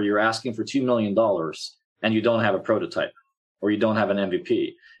pitch where you're asking for $2 million and you don't have a prototype or you don't have an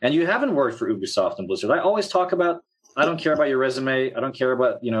MVP and you haven't worked for Ubisoft and Blizzard. I always talk about, I don't care about your resume. I don't care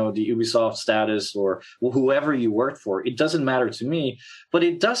about, the Ubisoft status or whoever you worked for. It doesn't matter to me, but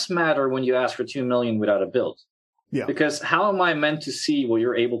it does matter when you ask for $2 million without a build. Yeah. Because how am I meant to see what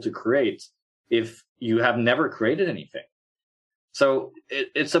you're able to create if you have never created anything? So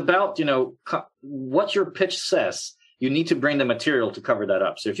it's about, what your pitch says. You need to bring the material to cover that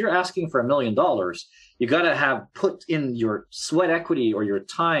up. So if you're asking for $1 million, you got to have put in your sweat equity or your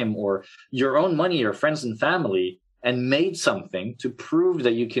time or your own money or friends and family and made something to prove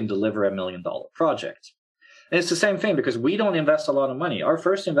that you can deliver $1 million project. And it's the same thing because we don't invest a lot of money. Our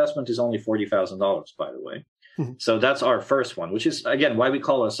first investment is only $40,000, by the way. Mm-hmm. So that's our first one, which is, again, why we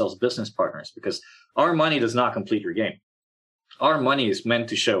call ourselves business partners, because our money does not complete your game. Our money is meant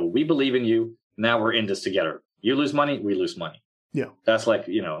to show we believe in you. Now we're in this together. You lose money, we lose money. Yeah. That's like,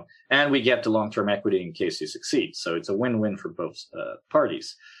 and we get the long-term equity in case you succeed. So it's a win-win for both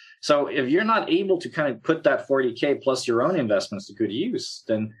parties. So if you're not able to kind of put that $40K plus your own investments to good use,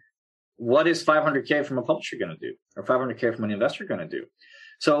 then what is $500K from a publisher going to do or $500K from an investor going to do?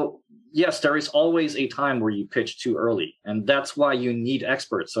 So yes, there is always a time where you pitch too early, and that's why you need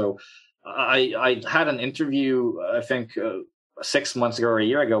experts. So I had an interview, I think 6 months ago or a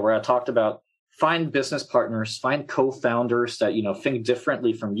year ago, where I talked about find business partners, find co-founders that, think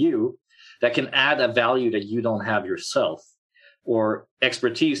differently from you, that can add a value that you don't have yourself or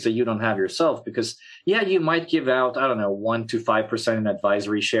expertise that you don't have yourself. Because you might give out, 1 to 5% in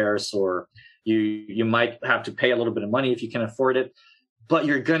advisory shares, or you might have to pay a little bit of money if you can afford it, but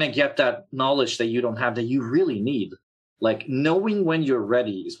you're going to get that knowledge that you don't have that you really need. Like, knowing when you're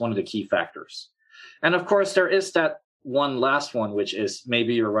ready is one of the key factors. And of course, there is that one last one, which is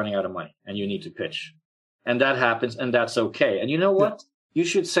maybe you're running out of money and you need to pitch. And that happens, and that's okay. And you know what? You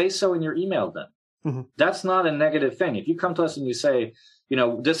should say so in your email then. Mm-hmm. That's not a negative thing. If you come to us and you say,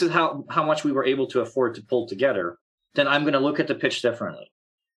 this is how much we were able to afford to pull together, then I'm going to look at the pitch differently.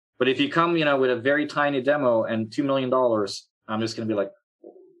 But if you come, with a very tiny demo and $2 million, I'm just going to be like,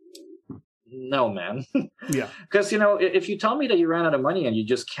 no, man. Yeah. Because, if you tell me that you ran out of money and you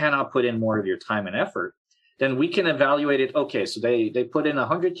just cannot put in more of your time and effort, then we can evaluate it. Okay, so they put in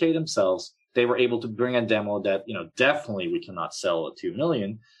 $100K themselves. They were able to bring a demo that, definitely we cannot sell at $2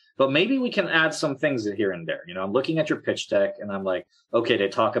 million, but maybe we can add some things here and there. I'm looking at your pitch deck and I'm like, okay, they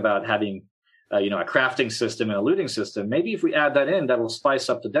talk about having, a crafting system and a looting system. Maybe if we add that in, that will spice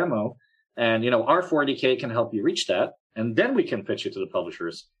up the demo. And, our 40K can help you reach that. And then we can pitch it to the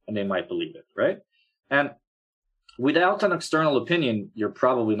publishers and they might believe it, right? And without an external opinion, you're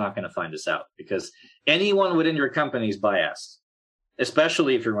probably not going to find this out, because anyone within your company is biased,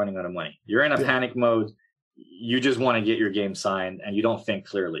 especially if you're running out of money. You're in a panic mode. You just want to get your game signed and you don't think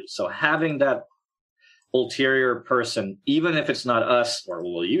clearly. So having that ulterior person, even if it's not us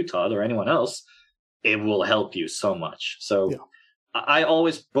or you, Todd, or anyone else, it will help you so much. So I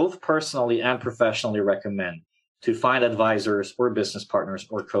always, both personally and professionally, recommend to find advisors or business partners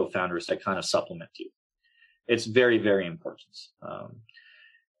or co-founders that kind of supplement you. It's very, very important.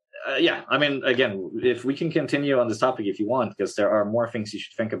 I mean, again, if we can continue on this topic if you want, because there are more things you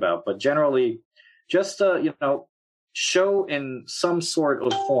should think about. But generally, just, show in some sort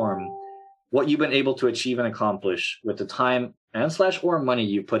of form what you've been able to achieve and accomplish with the time and / or money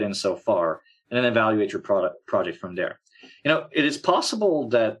you put in so far, and then evaluate your project from there. It is possible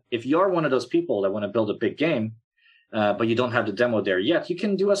that if you are one of those people that want to build a big game, but you don't have the demo there yet, you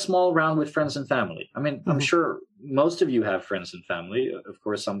can do a small round with friends and family. I mean, I'm sure most of you have friends and family. Of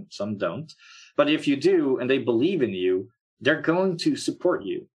course, some don't. But if you do, and they believe in you, they're going to support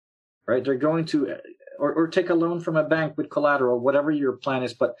you, right? They're going to, or take a loan from a bank with collateral, whatever your plan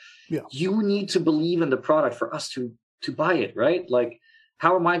is. But you need to believe in the product for us to buy it, right? Like,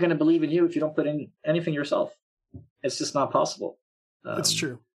 how am I going to believe in you if you don't put in anything yourself? It's just not possible. It's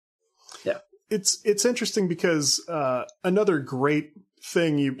true. Yeah. It's interesting because another great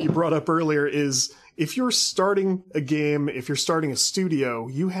thing you brought up earlier is if you're starting a game, if you're starting a studio,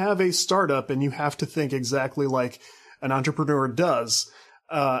 you have a startup and you have to think exactly like an entrepreneur does.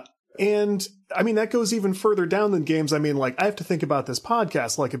 And I mean, that goes even further down than games. I mean, like, I have to think about this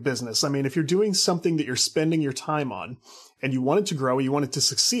podcast like a business. I mean, if you're doing something that you're spending your time on and you want it to grow, you want it to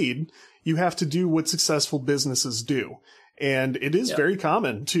succeed, you have to do what successful businesses do. And it is very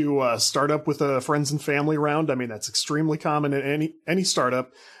common to start up with a friends and family round. I mean, that's extremely common in any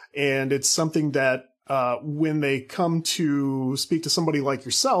startup. And it's something that when they come to speak to somebody like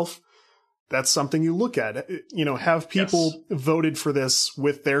yourself, that's something you look at. Have people voted for this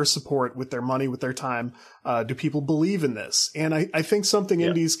with their support, with their money, with their time? Do people believe in this? And I think something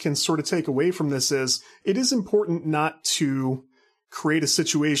indies can sort of take away from this is it is important not to create a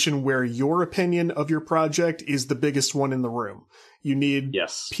situation where your opinion of your project is the biggest one in the room. You need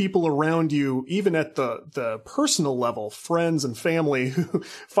people around you, even at the personal level, friends and family, who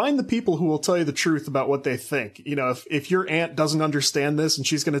find the people who will tell you the truth about what they think. If your aunt doesn't understand this and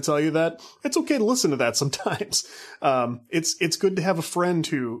she's going to tell you that, it's okay to listen to that sometimes. It's good to have a friend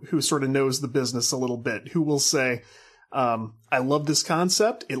who sort of knows the business a little bit, who will say, I love this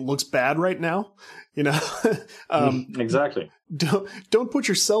concept. It looks bad right now. Exactly. Don't put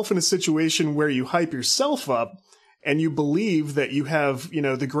yourself in a situation where you hype yourself up and you believe that you have,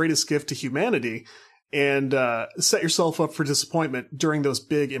 the greatest gift to humanity, and set yourself up for disappointment during those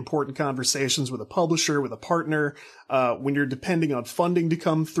big, important conversations with a publisher, with a partner, when you're depending on funding to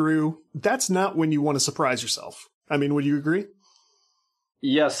come through. That's not when you want to surprise yourself. I mean, would you agree?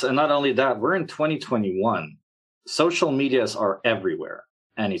 Yes, and not only that, we're in 2021. Social medias are everywhere,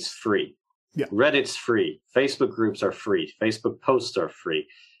 and it's free. Yeah. Reddit's free. Facebook groups are free. Facebook posts are free.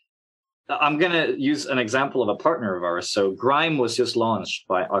 I'm going to use an example of a partner of ours. So Grime was just launched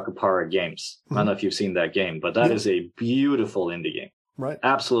by Akupara Games. I don't know if you've seen that game, but that is a beautiful indie game. Right.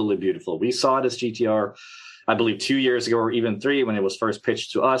 Absolutely beautiful. We saw it as GTR, I believe 2 years ago or even 3 when it was first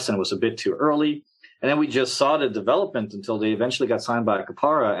pitched to us, and it was a bit too early. And then we just saw the development until they eventually got signed by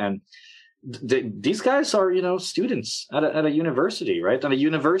Akupara. And these guys are, students at a university, right? And the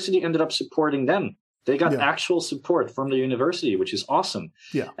university ended up supporting them. They got actual support from the university, which is awesome.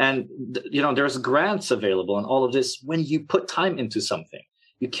 Yeah. And, there's grants available and all of this when you put time into something.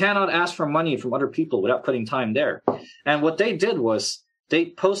 You cannot ask for money from other people without putting time there. And what they did was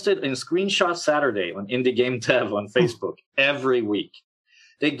they posted in Screenshot Saturday on Indie Game Dev on Facebook every week.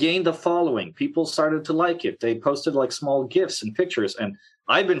 They gained a following. People started to like it. They posted like small GIFs and pictures. And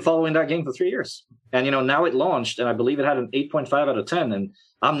I've been following that game for 3 years. And, now it launched, and I believe it had an 8.5 out of 10. And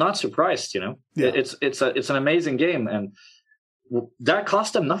I'm not surprised, It's an amazing game. And that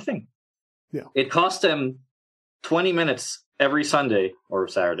cost them nothing. Yeah. It cost them 20 minutes every Sunday or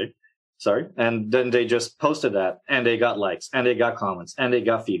Saturday. Sorry. And then they just posted that, and they got likes, and they got comments, and they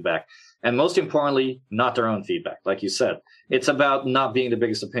got feedback. And most importantly, not their own feedback. Like you said, it's about not being the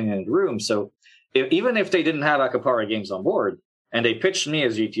biggest opinion in the room. So even if they didn't have Akupara Games on board, and they pitched me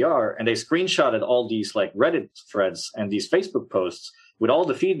as GTR, and they screenshotted all these like Reddit threads and these Facebook posts with all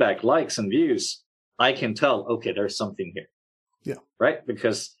the feedback, likes, and views, I can tell, okay, there's something here. Yeah. Right?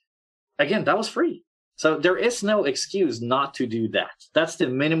 Because, again, that was free. So there is no excuse not to do that. That's the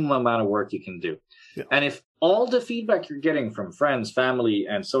minimum amount of work you can do. Yeah. And if all the feedback you're getting from friends, family,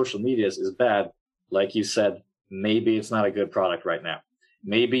 and social medias is bad, like you said, maybe it's not a good product right now.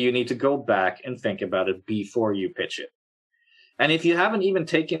 Maybe you need to go back and think about it before you pitch it. And if you haven't even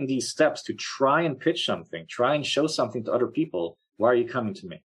taken these steps to try and pitch something, try and show something to other people, why are you coming to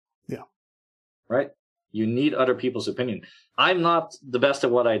me? Yeah. Right? You need other people's opinion. I'm not the best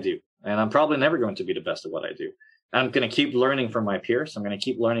at what I do, and I'm probably never going to be the best at what I do. I'm going to keep learning from my peers. I'm going to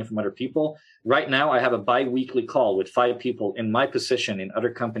keep learning from other people. Right now, I have a bi-weekly call with 5 people in my position in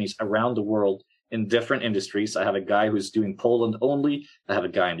other companies around the world in different industries. I have a guy who's doing Poland only. I have a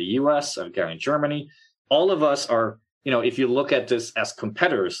guy in the US. I have a guy in Germany. All of us are, if you look at this as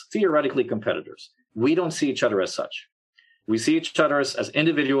competitors, theoretically competitors, we don't see each other as such. We see each other as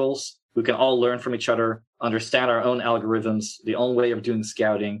individuals who can all learn from each other, understand our own algorithms, the own way of doing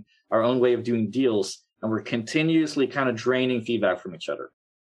scouting, our own way of doing deals, and we're continuously kind of draining feedback from each other.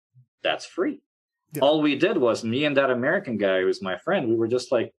 That's free. Yeah. All we did was, me and that American guy who's my friend, we were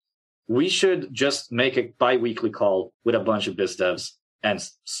just like, we should just make a bi-weekly call with a bunch of biz devs and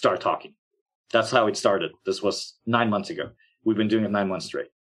start talking. That's how it started. This was 9 months ago. We've been doing it 9 months straight.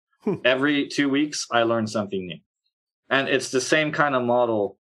 Every 2 weeks, I learned something new. And it's the same kind of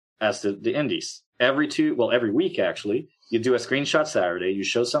model as the indies. Every week, actually, you do a screenshot Saturday, you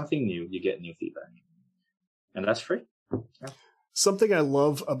show something new, you get new feedback. And that's free. Yeah. Something I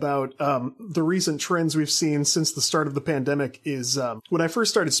love about the recent trends we've seen since the start of the pandemic is when I first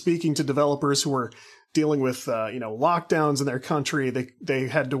started speaking to developers who were dealing with lockdowns in their country, they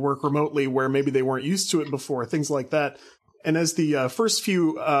had to work remotely where maybe they weren't used to it before, things like that. And as the first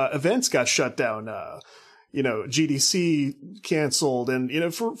few events got shut down, GDC canceled,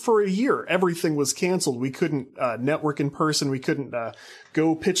 and for a year everything was canceled. We couldn't network in person. We couldn't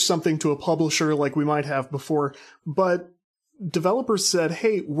go pitch something to a publisher like we might have before. But developers said,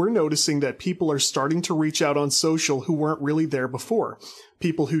 hey, we're noticing that people are starting to reach out on social who weren't really there before.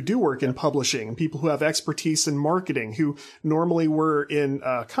 People who do work in publishing and people who have expertise in marketing, who normally were in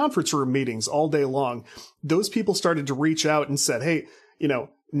conference room meetings all day long. Those people started to reach out and said, hey,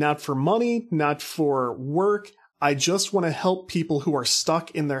 not for money, not for work. I just want to help people who are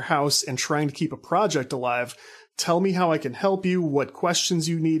stuck in their house and trying to keep a project alive. Tell me how I can help you, what questions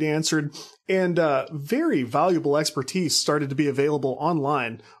you need answered. And very valuable expertise started to be available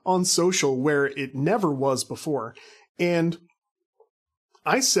online, on social, where it never was before. And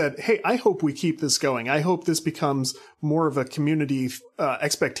I said, hey, I hope we keep this going. I hope this becomes more of a community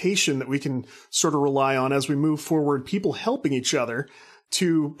expectation that we can sort of rely on as we move forward, people helping each other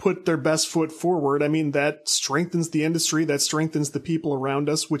to put their best foot forward. I mean, that strengthens the industry, that strengthens the people around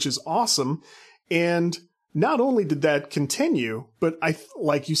us, which is awesome. And not only did that continue, but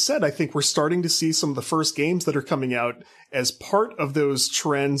like you said, I think we're starting to see some of the first games that are coming out as part of those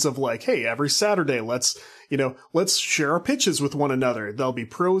trends of like, hey, every Saturday, let's share our pitches with one another. There'll be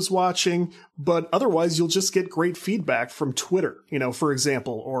pros watching, but otherwise you'll just get great feedback from Twitter, for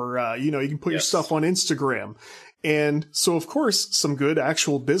example, or, you can put your stuff on Instagram. And so, of course, some good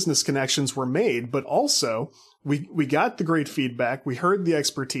actual business connections were made, but also we got the great feedback. We heard the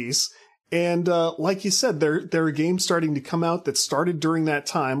expertise. And like you said, there are games starting to come out that started during that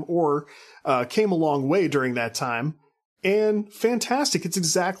time or came a long way during that time. And fantastic. It's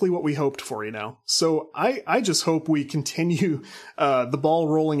exactly what we hoped for, So I just hope we continue the ball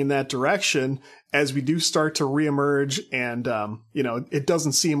rolling in that direction as we do start to reemerge. And, it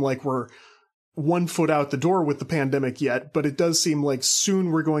doesn't seem like we're 1 foot out the door with the pandemic yet, but it does seem like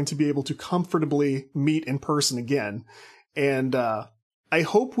soon we're going to be able to comfortably meet in person again. And I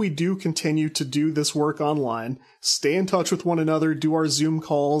hope we do continue to do this work online, stay in touch with one another, do our Zoom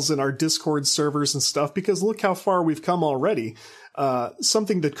calls and our Discord servers and stuff, because look how far we've come already.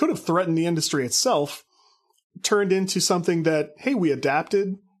 Something that could have threatened the industry itself turned into something that, hey, we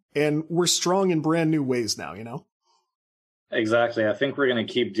adapted and we're strong in brand new ways now, Exactly. I think we're going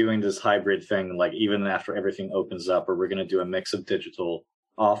to keep doing this hybrid thing, like even after everything opens up, or we're going to do a mix of digital,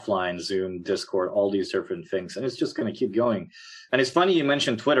 offline, Zoom, Discord, all these different things. And it's just going to keep going. And it's funny you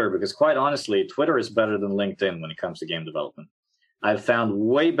mentioned Twitter, because quite honestly, Twitter is better than LinkedIn when it comes to game development. I've found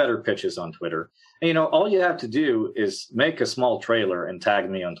way better pitches on Twitter. And, all you have to do is make a small trailer and tag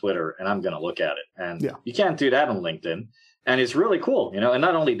me on Twitter, and I'm going to look at it. And You can't do that on LinkedIn. And it's really cool, And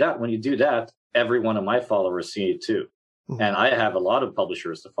not only that, when you do that, every one of my followers see it too. And I have a lot of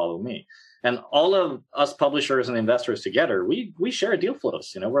publishers to follow me. And all of us publishers and investors together, we share deal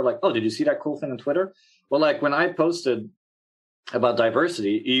flows. We're like, oh, did you see that cool thing on Twitter? Well, like when I posted about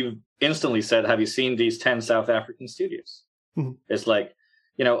diversity, Eve instantly said, have you seen these 10 South African studios? Mm-hmm. It's like,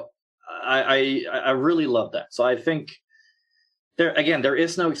 I really love that. So I think there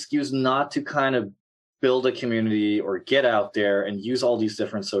is no excuse not to kind of build a community or get out there and use all these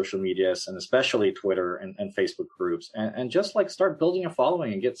different social medias, and especially Twitter and Facebook groups, and just like start building a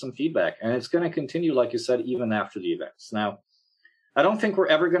following and get some feedback. And it's going to continue, like you said, even after the events. Now, I don't think we're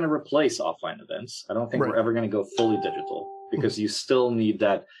ever going to replace offline events. I don't think we're ever going to go fully digital, because you still need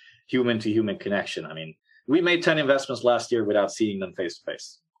that human to human connection. I mean, we made 10 investments last year without seeing them face to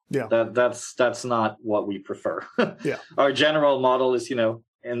face. Yeah. That's not what we prefer. Yeah. Our general model is,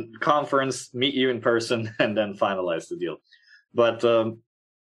 in conference, meet you in person, and then finalize the deal. But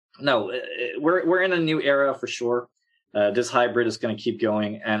no, we're in a new era for sure. This hybrid is going to keep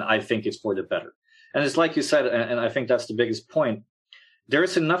going, and I think it's for the better. And it's like you said, and I think that's the biggest point. There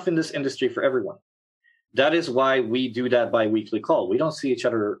is enough in this industry for everyone. That is why we do that bi-weekly call. We don't see each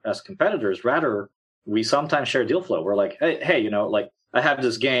other as competitors. Rather, we sometimes share deal flow. We're like, hey, like, I have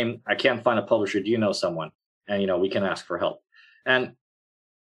this game. I can't find a publisher. Do you know someone? And, we can ask for help. And,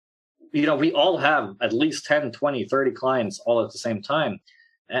 we all have at least 10, 20, 30 clients all at the same time.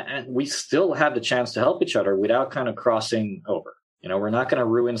 And we still have the chance to help each other without kind of crossing over. We're not going to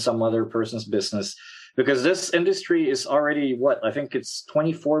ruin some other person's business, because this industry is already, I think it's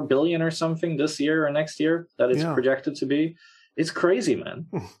 24 billion or something this year or next year that it's projected to be. It's crazy, man.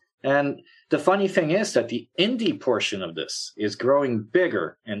 And the funny thing is that the indie portion of this is growing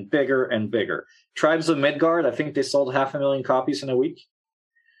bigger and bigger and bigger. Tribes of Midgard, I think they sold 500,000 copies in a week.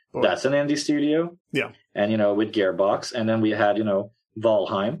 Boy. That's an indie studio. Yeah. And, with Gearbox. And then we had,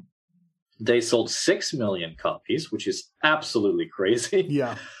 Valheim. They sold 6 million copies, which is absolutely crazy.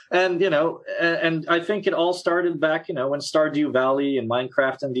 Yeah. And, and I think it all started back, when Stardew Valley and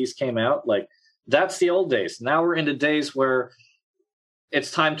Minecraft and these came out. Like, that's the old days. Now we're in the days where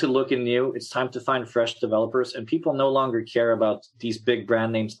it's time to look in new. It's time to find fresh developers, and people no longer care about these big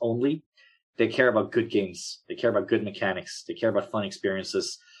brand names only. They care about good games. They care about good mechanics. They care about fun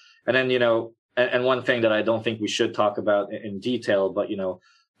experiences. And then, and one thing that I don't think we should talk about in detail, but,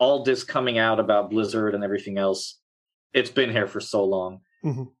 all this coming out about Blizzard and everything else, it's been here for so long.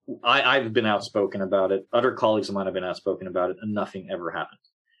 Mm-hmm. I've been outspoken about it. Other colleagues of mine have been outspoken about it, and nothing ever happened.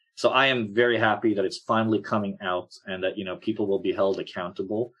 So I am very happy that it's finally coming out, and that, people will be held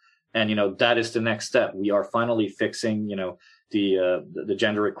accountable. And, that is the next step. We are finally fixing, the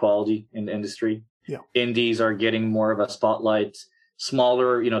gender equality in the industry. Yeah. Indies are getting more of a spotlight.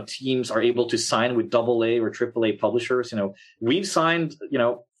 Smaller, teams are able to sign with AA or AAA publishers. We've signed,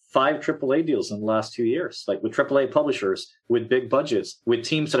 5 AAA deals in the last 2 years, like with AAA publishers, with big budgets, with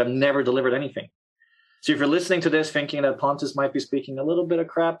teams that have never delivered anything. So if you're listening to this thinking that Pontus might be speaking a little bit of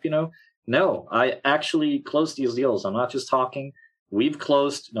crap, no, I actually closed these deals. I'm not just talking. We've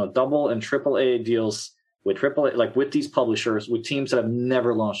closed, double and AAA deals with AAA, like with these publishers, with teams that have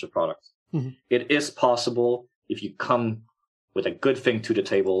never launched a product. Mm-hmm. It is possible if you come with a good thing to the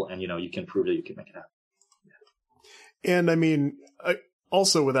table, and, you can prove that you can make it happen. And I mean,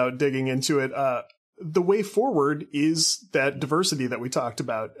 also without digging into it, the way forward is that diversity that we talked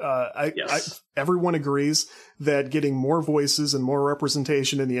about. Everyone agrees that getting more voices and more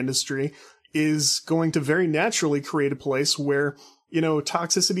representation in the industry is going to very naturally create a place where,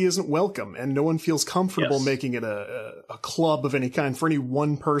 toxicity isn't welcome, and no one feels comfortable making it a club of any kind for any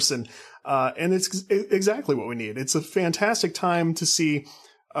one person. And it's exactly what we need. It's a fantastic time to see,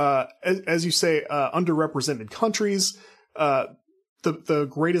 as you say, underrepresented countries. The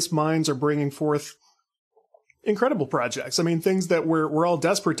greatest minds are bringing forth incredible projects. I mean, things that we're all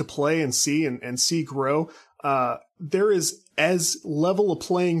desperate to play and see and see grow. There is as level a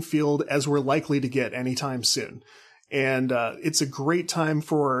playing field as we're likely to get anytime soon. And it's a great time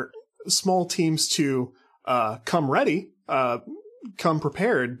for small teams to come ready, come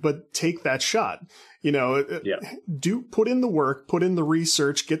prepared, but take that shot. Put in the work, put in the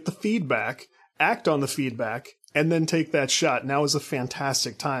research, get the feedback, act on the feedback, and then take that shot. Now is a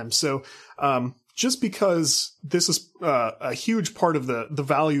fantastic time. So just because this is a huge part of the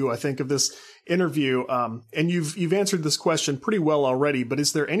value, I think, of this interview, and you've answered this question pretty well already, but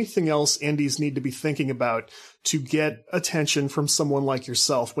is there anything else indies need to be thinking about to get attention from someone like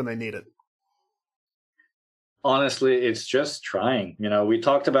yourself when they need it? Honestly, it's just trying. We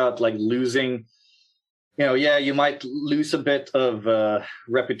talked about like losing, you might lose a bit of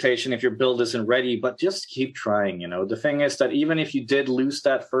reputation if your build isn't ready, but just keep trying. The thing is that even if you did lose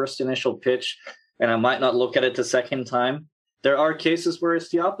that first initial pitch, and I might not look at it the second time, there are cases where it's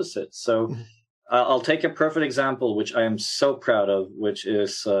the opposite. So I'll take a perfect example, which I am so proud of, which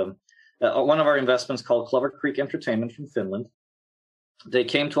is one of our investments called Clover Creek Entertainment from Finland. They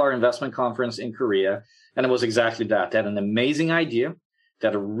came to our investment conference in Korea, and it was exactly that. They had an amazing idea. They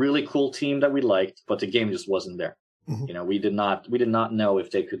had a really cool team that we liked, but the game just wasn't there. Mm-hmm. We did not know if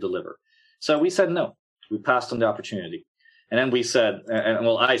they could deliver. So we said no. We passed on the opportunity. And then we said, and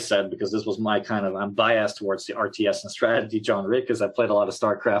well, I said, because this was my I'm biased towards the RTS and strategy genre, because I played a lot of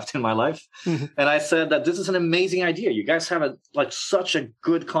StarCraft in my life. Mm-hmm. And I said that this is an amazing idea. You guys have such a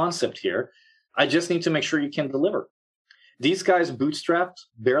good concept here. I just need to make sure you can deliver. These guys bootstrapped,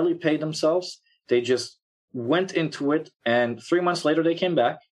 barely paid themselves. They just went into it. And 3 months later, they came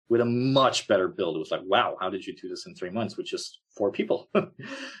back with a much better build. It was like, wow, how did you do this in 3 months with just 4 people?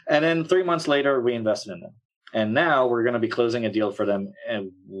 And then 3 months later, we invested in them. And now we're going to be closing a deal for them,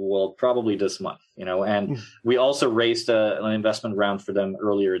 and probably this month, and we also raised an investment round for them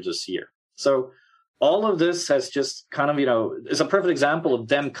earlier this year. So all of this has just is a perfect example of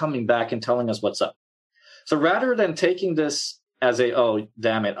them coming back and telling us what's up. So rather than taking this as oh,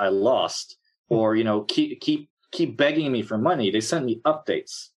 damn it, I lost, or, keep begging me for money, they sent me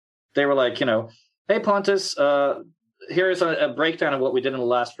updates. They were like, hey, Pontus, here's a breakdown of what we did in the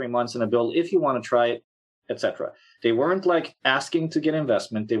last 3 months in a build. If you want to try it, etc. They weren't asking to get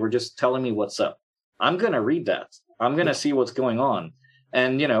investment. They were just telling me what's up. I'm going to read that. I'm going to see what's going on.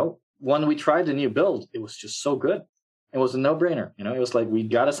 And, when we tried the new build, it was just so good. It was a no-brainer. It was like, we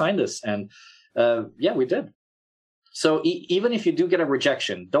got to sign this. And we did. So even if you do get a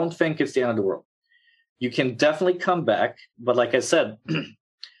rejection, don't think it's the end of the world. You can definitely come back. But like I said,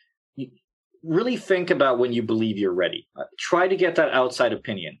 really think about when you believe you're ready. Try to get that outside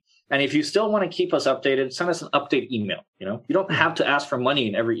opinion. And if you still want to keep us updated, send us an update email. You don't have to ask for money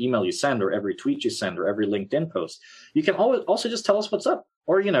in every email you send, or every tweet you send, or every LinkedIn post. You can always also just tell us what's up.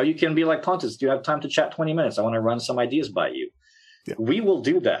 Or, you can be like, Pontus, do you have time to chat 20 minutes? I want to run some ideas by you. Yeah. We will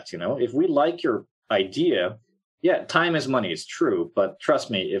do that. If we like your idea, time is money. It's true. But trust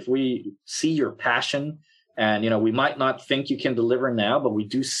me, if we see your passion and, we might not think you can deliver now, but we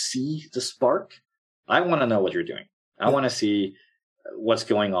do see the spark. I want to know what you're doing. I want to see what's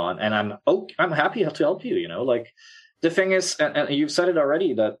going on, and I'm happy to help you. The thing is, and you've said it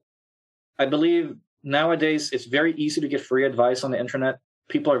already, that I believe nowadays it's very easy to get free advice on the internet.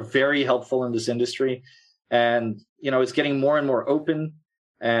 People are very helpful in this industry, and it's getting more and more open,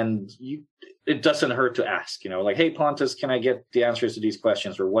 and it doesn't hurt to ask. Hey, Pontus, can I get the answers to these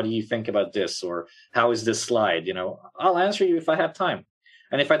questions, or what do you think about this, or how is this slide? I'll answer you if I have time,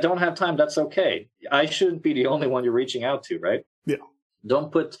 and if I don't have time, that's okay. I shouldn't be the only one you're reaching out to, right? Yeah.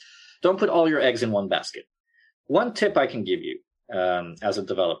 Don't put all your eggs in one basket. One tip I can give you as a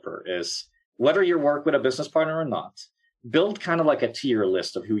developer is, whether you work with a business partner or not, build kind of like a tier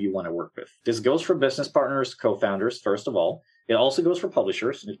list of who you want to work with. This goes for business partners, co-founders, first of all. It also goes for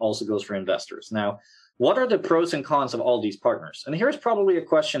publishers, and it also goes for investors. Now, what are the pros and cons of all these partners? And here's probably a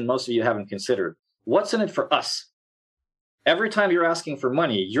question most of you haven't considered. What's in it for us? Every time you're asking for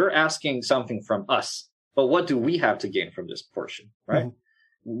money, you're asking something from us. But what do we have to gain from this portion, right?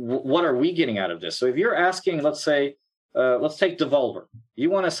 Mm-hmm. What are we getting out of this? So if you're asking, let's say, let's take Devolver. You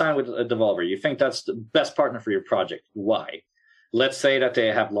want to sign with a Devolver. You think that's the best partner for your project. Why? Let's say that they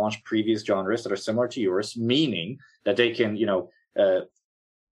have launched previous genres that are similar to yours, meaning that they can,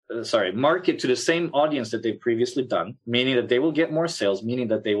 market to the same audience that they've previously done, meaning that they will get more sales, meaning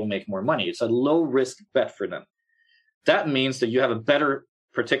that they will make more money. It's a low-risk bet for them. That means that you have a better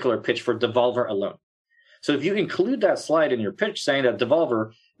particular pitch for Devolver alone. So if you include that slide in your pitch saying that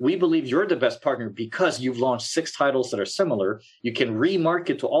Devolver, we believe you're the best partner because you've launched 6 titles that are similar, you can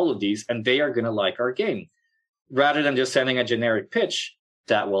remarket to all of these and they are going to like our game. Rather than just sending a generic pitch,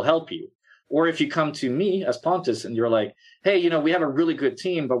 that will help you. Or if you come to me as Pontus and you're like, hey, we have a really good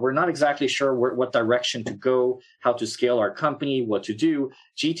team, but we're not exactly sure what direction to go, how to scale our company, what to do.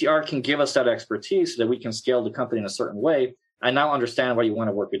 GTR can give us that expertise so that we can scale the company in a certain way. I now understand why you want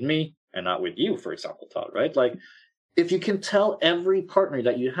to work with me and not with you, for example, Todd, right? Like, if you can tell every partner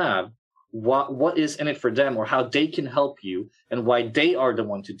that you have what is in it for them, or how they can help you and why they are the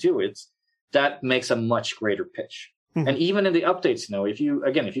one to do it, that makes a much greater pitch. Mm-hmm. And even in the updates, if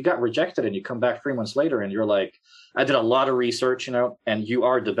you got rejected and you come back 3 months later and you're like, I did a lot of research, and you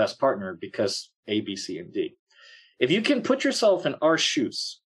are the best partner because A, B, C, and D. If you can put yourself in our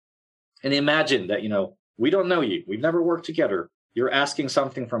shoes and imagine that, we don't know you, we've never worked together, you're asking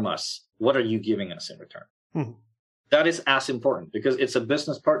something from us, what are you giving us in return? Mm-hmm. That is as important, because it's a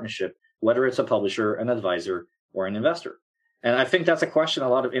business partnership, whether it's a publisher, an advisor, or an investor. And I think that's a question a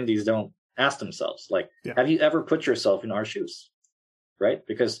lot of indies don't ask themselves. Like, Have you ever put yourself in our shoes? Right?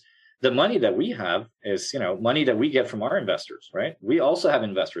 Because the money that we have is, money that we get from our investors, right? We also have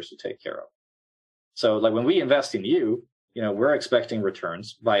investors to take care of. So like when we invest in you, we're expecting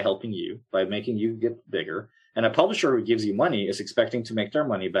returns by helping you, by making you get bigger. And a publisher who gives you money is expecting to make their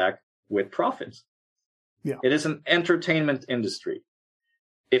money back with profits. Yeah. It is an entertainment industry.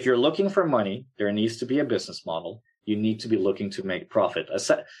 if you're looking for money, there needs to be a business model. You need to be looking to make profit. As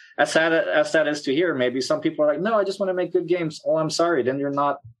sad as that is to hear, maybe some people are like, no, I just want to make good games. Oh, I'm sorry. Then you're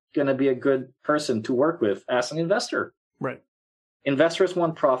not going to be a good person to work with as an investor. Right. Investors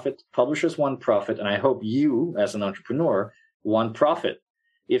want profit. Publishers want profit. And I hope you, as an entrepreneur, want profit.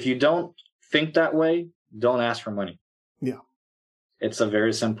 If you don't think that way, don't ask for money. Yeah. It's a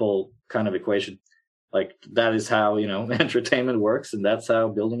very simple kind of equation. Like, that is how, entertainment works. And that's how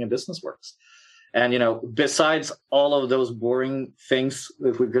building a business works. And, besides all of those boring things,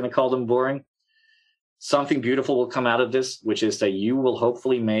 if we're going to call them boring, something beautiful will come out of this, which is that you will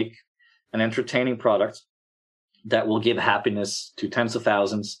hopefully make an entertaining product that will give happiness to tens of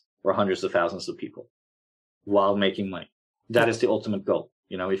thousands or hundreds of thousands of people while making money. That is the ultimate goal.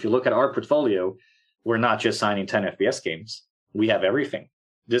 If you look at our portfolio, we're not just signing 10 FPS games. We have everything.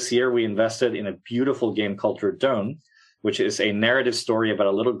 This year, we invested in a beautiful game called Verdun, which is a narrative story about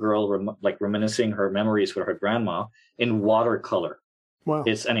a little girl reminiscing her memories with her grandma in watercolor. Wow.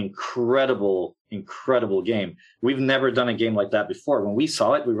 It's an incredible, incredible game. We've never done a game like that before. When we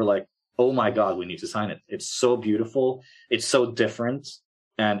saw it, we were like, oh my God, we need to sign it. It's so beautiful. It's so different.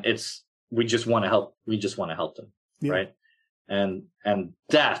 And we just want to help. We just want to help them. Yeah. Right. And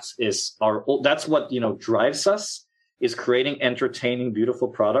that's what, drives us, is creating entertaining, beautiful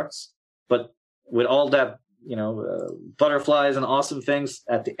products. But with all that, butterflies and awesome things,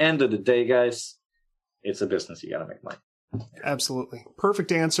 at the end of the day, guys, it's a business. You got to make money. Absolutely.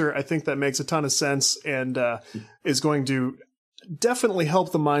 Perfect answer. I think that makes a ton of sense and is going to definitely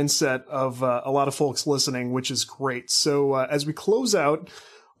help the mindset of a lot of folks listening, which is great. So as we close out,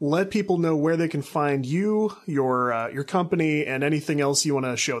 let people know where they can find you, your company, and anything else you want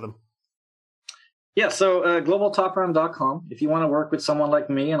to show them. Yeah, so globaltopround.com. If you want to work with someone like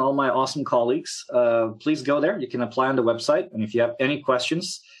me and all my awesome colleagues, please go there. You can apply on the website. And if you have any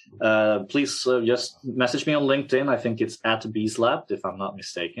questions, please just message me on LinkedIn. I think it's @BeesLab, if I'm not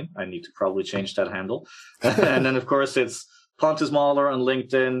mistaken. I need to probably change that handle. And then, of course, it's Pontus Mahler on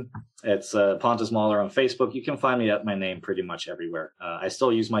LinkedIn. It's Pontus Mahler on Facebook. You can find me at my name pretty much everywhere. I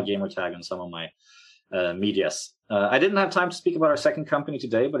still use my gamer tag on some of my medias. I didn't have time to speak about our second company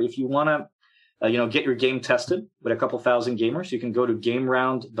today, but if you want to get your game tested with a couple thousand gamers, you can go to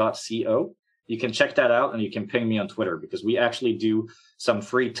gameround.co. You can check that out and you can ping me on Twitter, because we actually do some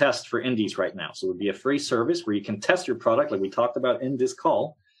free tests for indies right now. So it would be a free service where you can test your product, like we talked about in this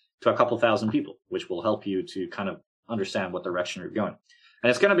call, to a couple thousand people, which will help you to kind of understand what direction you're going. And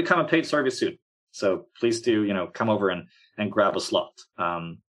it's going to become a paid service soon. So please do, come over and grab a slot.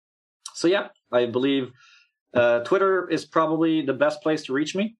 So yeah, I believe Twitter is probably the best place to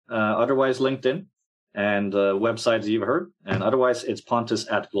reach me. Otherwise, LinkedIn and websites you've heard. And otherwise, it's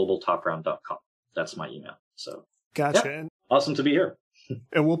pontus@globaltopround.com. That's my email. So, gotcha. Yeah, awesome to be here.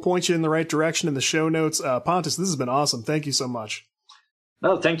 And we'll point you in the right direction in the show notes. Pontus, this has been awesome. Thank you so much.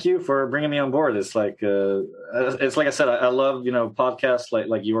 No, thank you for bringing me on board. It's like I said, I love, podcasts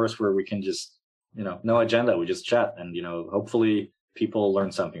like yours where we can just, no agenda. We just chat and, hopefully people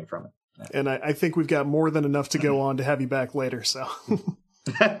learn something from it. And I think we've got more than enough to go on to have you back later. So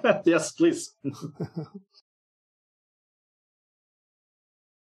yes, please.